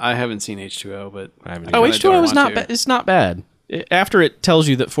 I haven't seen H2O, but I haven't. H2O is not bad. It's not bad. After it tells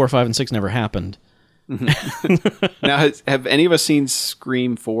you that 4, 5, and 6 never happened. Now, have any of us seen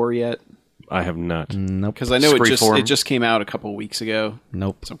Scream 4 yet? I have not. Nope. Because I know Scream it just came out a couple of weeks ago.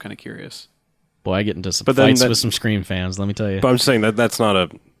 Nope. So I'm kind of curious. Boy, I get into some But then fights that- with some Scream fans, let me tell you. But I'm just saying that's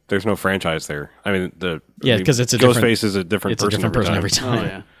not there's no franchise there. I mean, because it's a Ghostface is a different it's a person, different person every Oh time.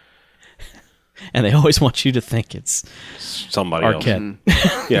 yeah. And they always want you to think it's somebody Arquette.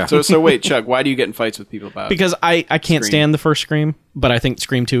 else. Yeah. So wait, Chuck, why do you get in fights with people about? Because I can't Scream. stand the first Scream, but I think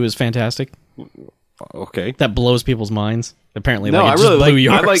Scream 2 is fantastic. Okay. That blows people's minds. Apparently, No, like, I it just really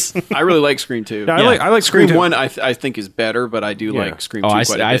blew like. yours. I really like Scream 2. Yeah, I like Scream Scream 2. 1 I think is better, but I do like Scream 2 Oh, quite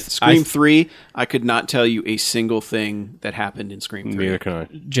a bit. Scream 3, I could not tell you a single thing that happened in Scream 3. Neither can I.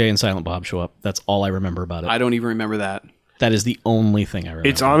 Jay and Silent Bob show up. That's all I remember about it. I don't even remember that. That is the only thing I remember.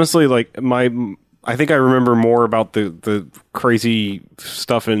 It's honestly like I think I remember more about the crazy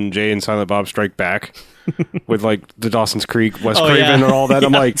stuff in Jay and Silent Bob Strike Back with like the Dawson's Creek, Wes Craven, yeah. and all that.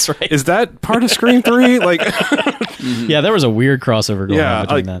 I'm Yeah, like, that's right. is that part of Scream 3? Like, Yeah, there was a weird crossover going on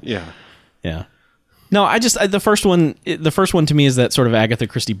between that. yeah. Yeah. No, the first one to me is that sort of Agatha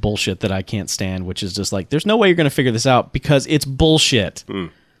Christie bullshit that I can't stand, which is just like, there's no way you're going to figure this out because it's bullshit.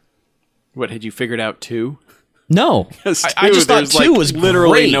 What, had you figured out 2? No, I just thought there's, 2 like, was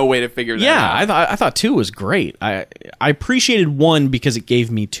literally great. no way to figure that out. Yeah, I thought 2 was great. I appreciated 1 because it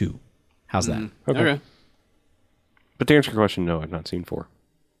gave me 2. How's that? Okay. But to answer your question, no, I've not seen 4.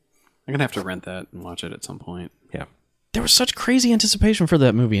 I'm going to have to rent that and watch it at some point. Yeah. There was such crazy anticipation for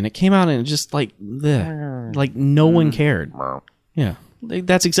that movie, and it came out and it just like, bleh. Like no one cared. Yeah,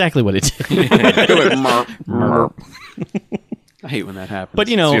 that's exactly what it did. I hate when that happens. But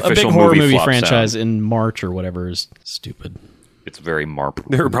you know, It's the a big official horror movie movie flop franchise sound. in March or whatever is stupid. It's very MARP.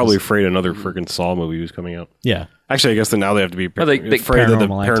 They were probably afraid another freaking Saw movie was coming out. Yeah, Actually, I guess that now they have to be Well, they- afraid of the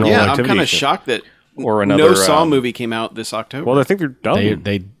Paranormal paranormal Activity. yeah, I'm activity. kind of shit. shocked that Or another, no Saw movie came out this October. Well, I think they're done.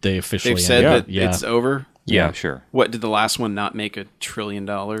 they officially They've said ended. that Yeah. it's over. Yeah, sure. What, did the last one not make $1 trillion?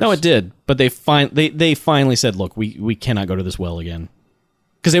 No, it did, but they finally said, "Look, we cannot go to this well again."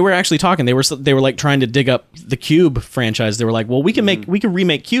 Because they were actually talking, they were like trying to dig up the Cube franchise. They were like, "Well, we can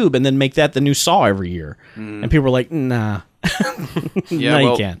remake Cube and then make that the new Saw every year." And people were like, "Nah, Yeah, no,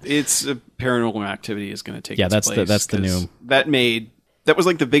 well, you can't." it's Paranormal Activity is going to take. Yeah, its that's the- place, that's the 'cause new- that was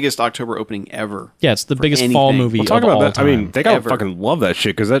like the biggest October opening ever. Yeah, it's the for biggest fall anything. movie. Well, talk of about all that. time. I mean, they gotta Ever. fucking love that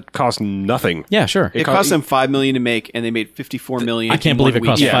shit because that cost nothing. Yeah, sure. It cost them $5 million to make, and they made $54 million. I can't in believe 1 it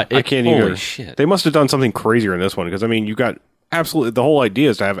cost week. five. I can't Holy even. shit. They must have done something crazier in this one because I mean, you got absolutely the whole idea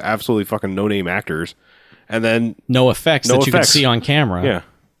is to have absolutely fucking no name actors, and then No effects No that you could effects. see on camera.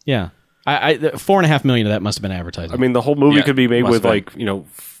 yeah, yeah. The $4.5 million of that must have been advertising. I mean, the whole movie Yeah, could be made must with have like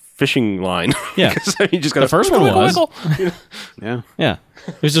fishing line. Yeah. 'Cause, I mean, you just got The first one was. Yeah. yeah.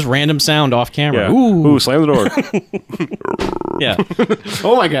 There's just random sound off camera. Yeah. Ooh, Slam the door. yeah.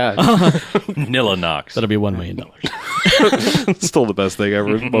 Oh my god. Nilla Knox. That'll be $1 million. It's still the best thing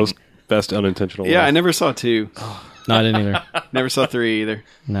ever. Best unintentional. Yeah, way. I never saw 2. No, I didn't either. Never saw 3 either.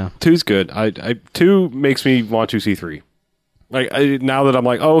 No. 2's good. 2 makes me want to see 3. Like now that I'm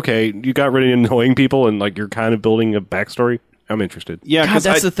like, oh, okay, you got rid of annoying people and like you're kind of building a backstory. I'm interested. Yeah, God,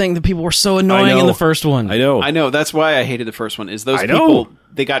 that's the thing. The people were so annoying in the first one. I know. I know. That's why I hated the first one. Is those I people? know.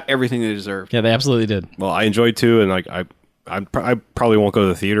 They got everything they deserved. Yeah, they absolutely did. Well, I enjoyed 2, and like I probably won't go to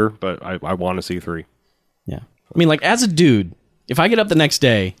the theater, but I want to see 3. Yeah. I mean, like, as a dude, if I get up the next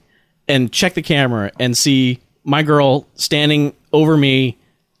day and check the camera and see my girl standing over me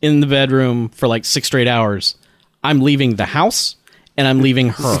in the bedroom for like 6 straight hours, I'm leaving the house and I'm leaving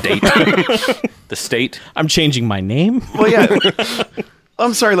her. The state. I'm changing my name. Well, yeah.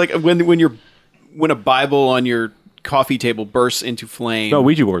 I'm sorry. Like when a Bible on your coffee table bursts into flame. No,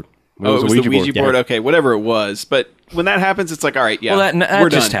 Ouija board. It was the Ouija board. Yeah. Okay, whatever it was. But when that happens, it's like, all right, yeah, Well, that we're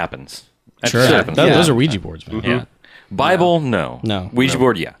just done. happens. That Sure. just happens. Those are Ouija boards, man. Yeah. Bible, no. No. Ouija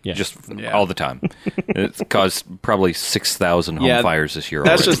board, yeah. Yeah. Just all the time. It's caused probably 6,000 home fires this year.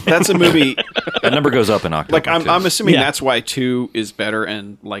 That's already. that's a movie. That number goes up in October. Like too. I'm assuming Yeah. that's why 2 is better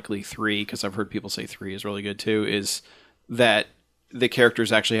and likely 3, because I've heard people say 3 is really good too. Is that the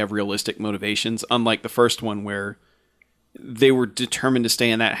characters actually have realistic motivations, unlike the first one where they were determined to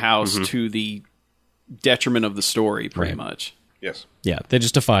stay in that house to the detriment of the story, pretty much. Yes. Yeah, they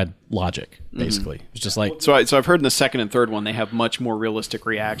just defied logic, basically. It's just like, So I've heard in the second and third one they have much more realistic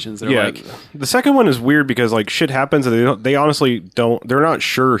reactions. They're Yeah, like, the second one is weird because like shit happens and they honestly don't. They're not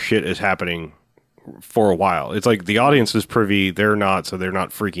sure shit is happening for a while. It's like the audience is privy, they're not, so they're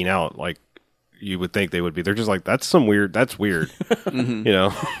not freaking out like you would think they would be. They're just like, that's weird. You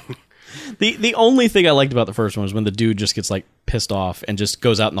know. the only thing I liked about the first one was when the dude just gets like pissed off and just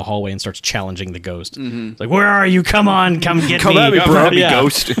goes out in the hallway and starts challenging the ghost. It's like, where are you? Come on, come get me. at me, bro. Yeah.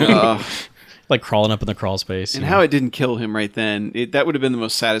 Ghost. Like crawling up in the crawl space. and how it didn't kill him right then. That would have been the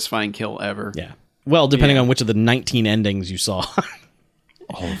most satisfying kill ever. Yeah. Well, depending on which of the 19 endings you saw.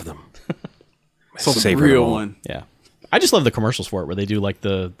 All of them. So the Savor real them all. one. Yeah. I just love the commercials for it where they do like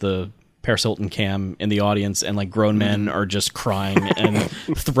the Paris Hilton cam in the audience and like grown men are just crying and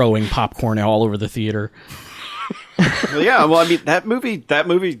throwing popcorn all over the theater. Well, yeah. Well, I mean, that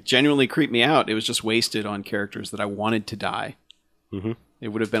movie genuinely creeped me out. It was just wasted on characters that I wanted to die. It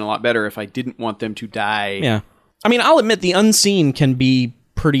would have been a lot better if I didn't want them to die. Yeah. I mean, I'll admit the unseen can be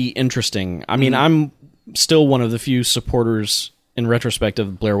pretty interesting. I mean, I'm still one of the few supporters in retrospect of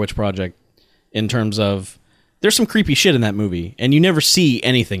the Blair Witch Project in terms of there's some creepy shit in that movie, and you never see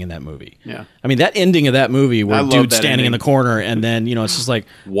anything in that movie. Yeah. I mean, that ending of that movie I where love dude's that standing in ending. the corner, and then, you know, it's just like,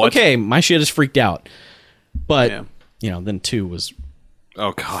 okay, my shit is freaked out. But, Yeah. you know, then 2 was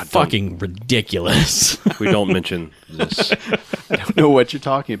Oh God, fucking ridiculous. we don't mention this. I don't know what you're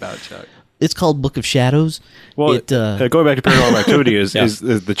talking about, Chuck. It's called Book of Shadows. Well, going back to Paranormal Activity is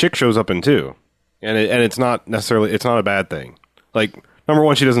the chick shows up in 2, and it's not necessarily it's not a bad thing. Like number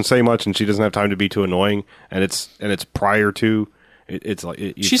one, she doesn't say much, and she doesn't have time to be too annoying, and it's prior to it's like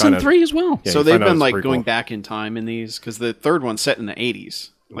you She's find in out- 3 as well. Yeah, So you they've find out been it's like prequel. going back in time in these, because the third one's set in the 80s.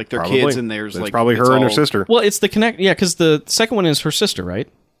 Like their Probably. kids, and there's It's like probably it's her and her all- sister. Well, it's the connect. Yeah, because the second one is her sister, right?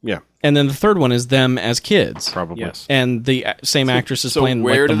 Yeah, And then the third one is them as kids. probably. Yes. And the same actress is So playing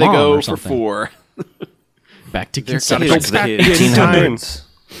where like, do the they mom go or for something. 4? Back to They're kids. kids. Back to the Kids. 1800s.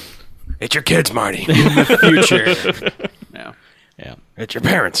 It's your kids, Marty. Future. Yeah. Yeah. It's your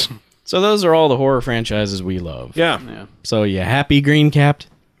parents. So those are all the horror franchises we love. Yeah, Yeah. So you happy, Green Capped?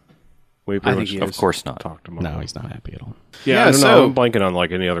 we I pretty think much he Of is. course not. talked about. No, he's not happy at all. Yeah, I don't so- know. I'm blanking on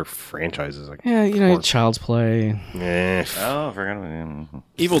like any other franchises. Like, Yeah, you know, Child's Play. Oh, I forgot.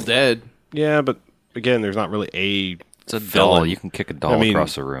 Evil Dead. yeah, but again, there's not really a. It's a doll. You can kick a doll I mean,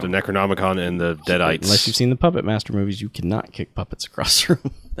 across the room. The Necronomicon and the Deadites. Unless you've seen the Puppet Master movies, you cannot kick puppets across the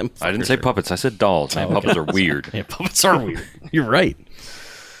room. Them I didn't fuckers say are- puppets. I said dolls. Man, puppets are weird. Yeah, puppets are weird. You're right.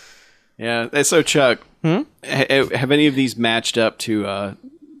 Yeah. So Chuck, have any of these matched up to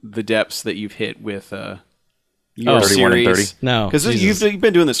the depths that you've hit with your 31 and series? 30? No, because Jesus. you've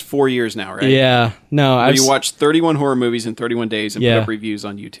been doing this 4 years now, right? Yeah. No, Where I've you watch 31 horror movies in 31 days and Yeah. put up reviews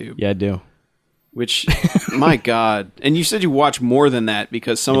on YouTube. Yeah, I do. Which, my God. And you said you watch more than that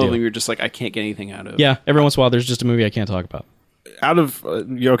because some of do. them you're just like, I can't get anything out of. Yeah, every once in a while there's just a movie I can't talk about. Out of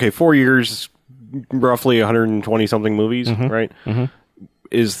 4 years, roughly 120 something movies, right? Mm-hmm.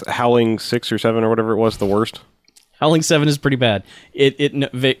 Is Howling 6 or 7 or whatever it was the worst? Howling 7 is pretty bad. It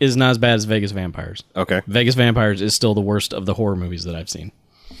is not as bad as Vegas Vampires. Okay, Vegas Vampires is still the worst of the horror movies that I've seen.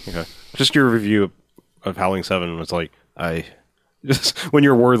 okay. Just your review of Howling 7 was like just when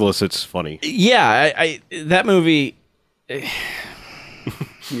you're wordless, it's funny. Yeah, I that movie.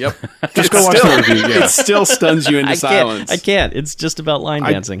 Yep. Just go watch the review. Yeah. It still stuns you into I silence. can't. It's just about line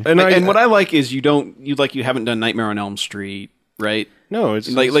dancing. And what I like is you haven't done Nightmare on Elm Street, right? No, it's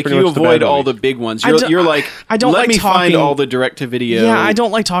like pretty you much the avoid bad all movie. the big ones. I You're like, I don't let like me find talking- all the direct to video. Yeah, I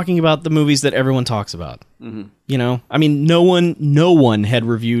don't like talking about the movies that everyone talks about. Mm-hmm. You know, I mean, no one had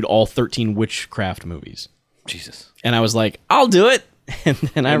reviewed all 13 witchcraft movies, Jesus. and I was like, I'll do it, and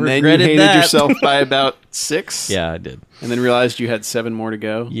then I And then regretted you hated that. yourself by about 6. Yeah, I did. And then realized you had 7 more to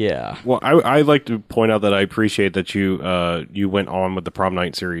go. Yeah. Well, I like to point out that I appreciate that you went on with the Prom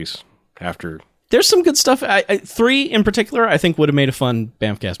Night series after. There's some good stuff. 3 in particular, I think would have made a fun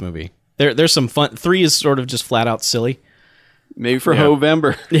Bamfcast movie. There's some fun. 3 is sort of just flat out silly. Maybe for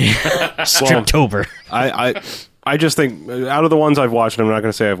Hovember. Striptober. I just think out of the ones I've watched, I'm not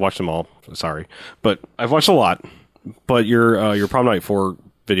going to say I've watched them all. Sorry, but I've watched a lot. But your Prom Night 4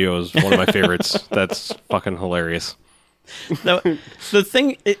 video is one of my favorites. That's fucking hilarious. The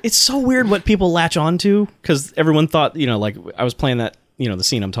thing, it's so weird what people latch on to, because everyone thought, like I was playing that, the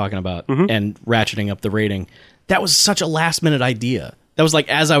scene I'm talking about and ratcheting up the rating. That was such a last minute idea. That was like,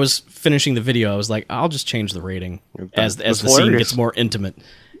 as I was finishing the video, I was like, I'll just change the rating as the scene gets more intimate.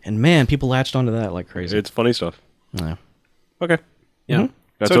 And man, people latched onto that like crazy. It's funny stuff. Yeah. Okay. Yeah.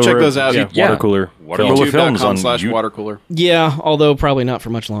 That's So check over those at- out. Yeah, Water Cooler. Watercooler Films on YouTube.com/watercooler. Yeah, although probably not for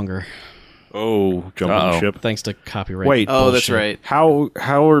much longer. Oh, jumping the ship. Thanks to copyright. Wait. Oh, that's right. How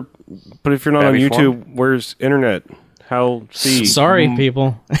are? But if you're not Babby on YouTube, where's internet? How see? Sorry,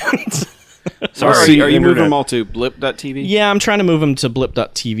 people. Sorry, are you moving internet. them all to blip.tv? Yeah, I'm trying to move them to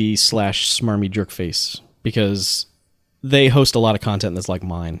blip.tv/smarmy jerkface because they host a lot of content that's like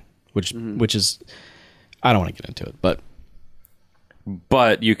mine, which is, I don't want to get into it,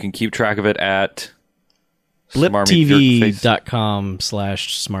 but you can keep track of it at Smarmy Jerkface.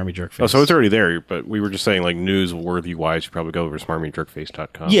 bliptv.com/smarmy jerkface. Oh, so it's already there. But we were just saying, like newsworthy wise, you probably go over to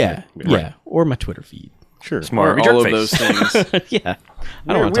smarmyjerkface.com. yeah, or my Twitter feed. Sure. Or Smarmy all of Jerkface. those things. Yeah,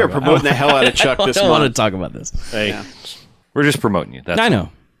 We are promoting the hell out of Chuck this I don't want to month. talk about this. Hey, We're just promoting you. That's I all. know.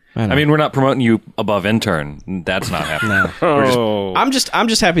 I mean, we're not promoting you above intern. That's not happening. oh, I'm just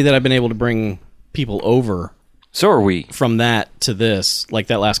happy that I've been able to bring people over So are we. from that to this. Like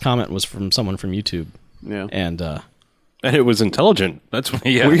that last comment was from someone from YouTube, Yeah. and and it was intelligent. That's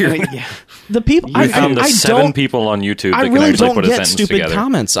Yeah. weird. the people We found the I 7 don't people on YouTube I that can really actually don't put a get sentence stupid together.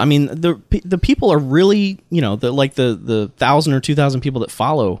 comments. I mean, the people are really, the 1,000 or 2,000 people that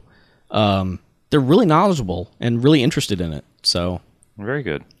follow, they're really knowledgeable and really interested in it. So Very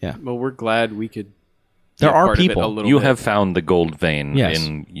good. Well, we're glad we could. there be a are part of it people. a little You bit. have found the gold vein Yes.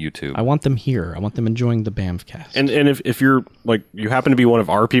 in YouTube. I want them here. I want them enjoying the Bamfcast. And if you're like you happen to be one of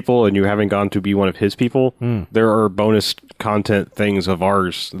our people and you haven't gone to be one of his people, there are bonus content things of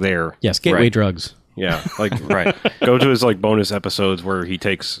ours there. yes, gateway Right. drugs. Yeah, like Right. go to his like bonus episodes where he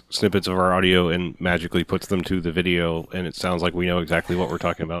takes snippets of our audio and magically puts them to the video, and it sounds like we know exactly what we're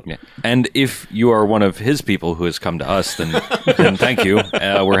talking about. Yeah. And if you are one of his people who has come to us, then thank you.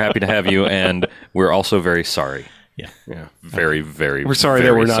 We're happy to have you, and we're also very sorry. Yeah. Very, very. We're sorry that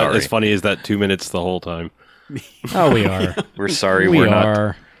very we're not sorry. as funny as that 2 minutes the whole time. Oh, we are. We're sorry We we're not.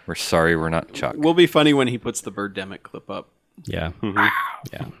 are. We're sorry we're not Chuck. We'll be funny when he puts the Birdemic clip up. Yeah.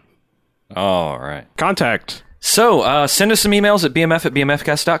 Yeah. All right. Contact. So, send us some emails at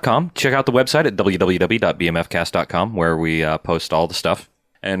bmf@bmfcast.com. Check out the website at www.bmfcast.com where we post all the stuff.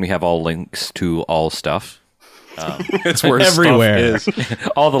 And we have all links to all stuff. It's where Everywhere. stuff is.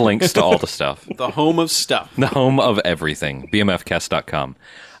 All the links to all the stuff. The home of stuff. The home of everything. bmfcast.com.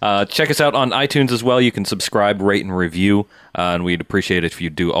 Check us out on iTunes as well. You can subscribe, rate, and review. And we'd appreciate it if you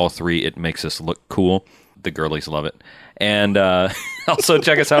do all 3. It makes us look cool. The girlies love it. And also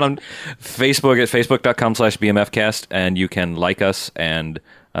check us out on Facebook at facebook.com/bmfcast. And you can like us, and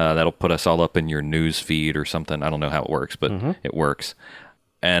that'll put us all up in your news feed or something. I don't know how it works, but it works.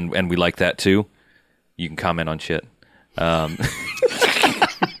 And we like that too. You can comment on shit. We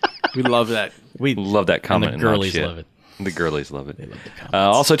love that. We Love that comment. And the on girlies shit. love it. The girlies love it. They love the comments.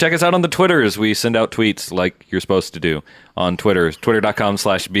 Also, check us out on the Twitters. We send out tweets like you're supposed to do on Twitter.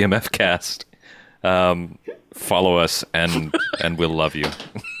 Twitter.com/BMFcast. Follow us, and we'll love you.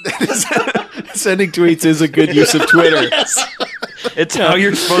 Sending tweets is a good use of Twitter. It's how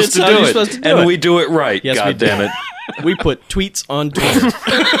you're supposed It's to how do you're it. supposed to do and it. we do it right. Yes, we God do. damn it. We put tweets on Twitter.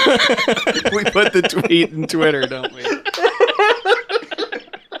 We put the tweet in Twitter, don't we?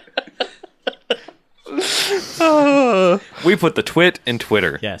 We put the twit in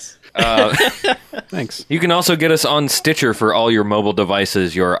Twitter. Yes. Thanks. You can also get us on Stitcher for all your mobile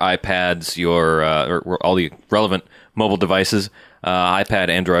devices, your iPads, your or all the relevant mobile devices, iPad,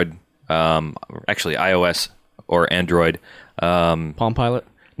 Android, actually iOS or Android. Palm Pilot.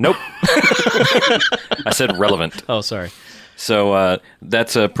 Nope. I said relevant. Oh, sorry. So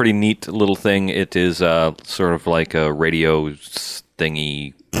that's a pretty neat little thing. It is sort of like a radio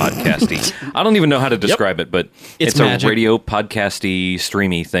thingy, podcasty. I don't even know how to describe it, but it's a magic. radio podcasty,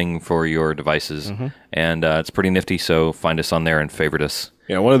 streamy thing for your devices, and it's pretty nifty. So find us on there and favorite us.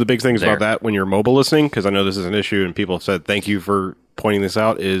 Yeah, one of the big things There. about that when you're mobile listening, because I know this is an issue and people have said thank you for pointing this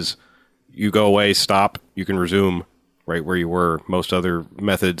out, is you go away, stop, you can resume right where you were. Most other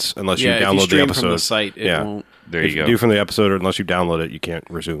methods, unless you Yeah, if you download the stream episode. from the site, it won't. There if you go. do from the episode, or unless you download it, you can't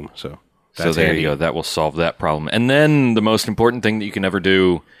resume. So that's there handy. you go. That will solve that problem. And then the most important thing that you can ever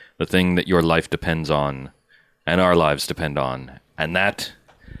do, the thing that your life depends on, and our lives depend on, and that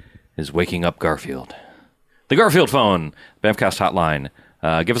is waking up Garfield. The Garfield phone, Bamfcast hotline.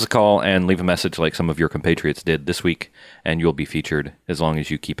 Give us a call and leave a message like some of your compatriots did this week, and you'll be featured as long as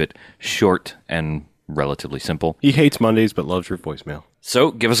you keep it short and relatively simple. He hates Mondays but loves your voicemail. So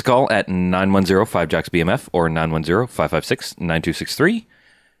give us a call at 910-5JOCKS-BMF or 910-556-9263,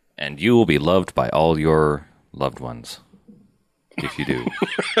 and you will be loved by all your loved ones. If you do.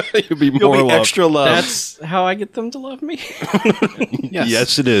 You'll be You'll more be loved. extra loved. That's how I get them to love me.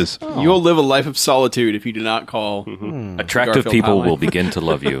 Yes, it is. You'll live a life of solitude if you do not call. Attractive Garfield people hotline. will begin to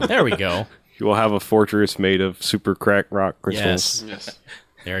love you. There we go. You will have a fortress made of super crack rock crystals, Yes.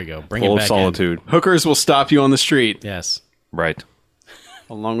 There you go. Bring full it of back solitude. Hookers will stop you on the street, in. Yes. Right.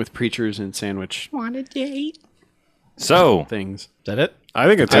 along with preachers and sandwich So, things. Is that it? I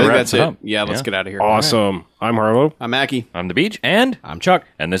think it's I think a wrap. that's it. up. Yeah, let's Yeah. get out of here. Awesome. I'm Harlow. I'm Mackie. I'm the Beach, and I'm Chuck.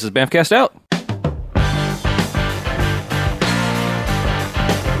 this is Bamfcast out.